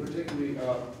 I'm thinking particularly,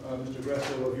 Mr.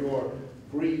 Agresto, of your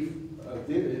brief,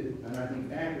 vivid, and I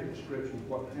think accurate description of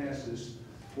what passes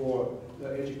for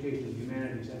education in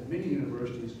humanities at many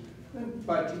universities, and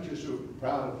by teachers who are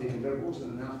proud of being liberals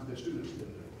and announce to their students they're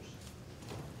liberals.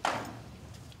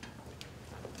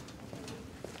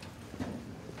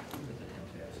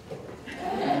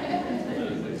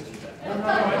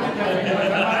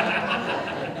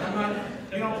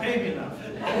 You don't pay me enough.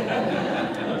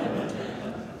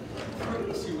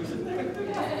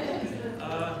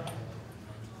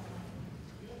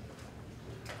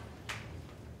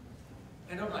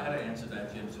 I don't know how to answer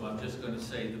that, Jim, so I'm just going to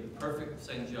say the perfect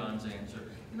St. John's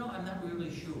answer. You know, I'm not really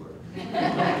sure.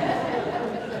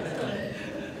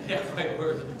 Yeah, right.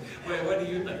 Wait, what do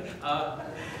you think?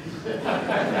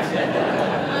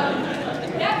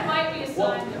 That might be a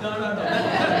sign. No.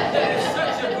 That is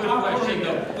such a good question,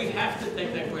 though. We have to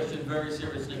take that question very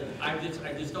seriously. I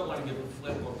just don't want to give a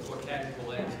flip or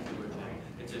casual answer to it, Jim.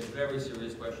 It's a very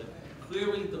serious question.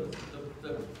 Clearly, the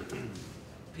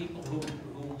people who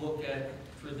look at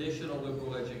traditional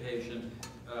liberal education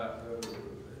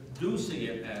do see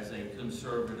it as a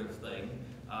conservative thing,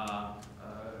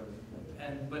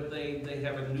 but they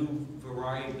have a new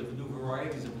variety. The new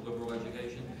varieties of liberal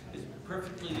education is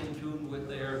perfectly in tune with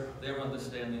their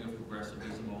understanding of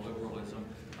progressivism or liberalism,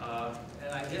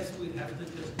 and I guess we have to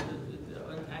just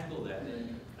untangle that.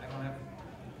 And I don't have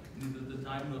neither the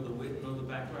time nor the wit nor the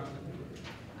background to do it.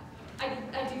 I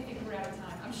do think we're out of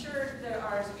time. I'm sure there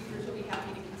are speakers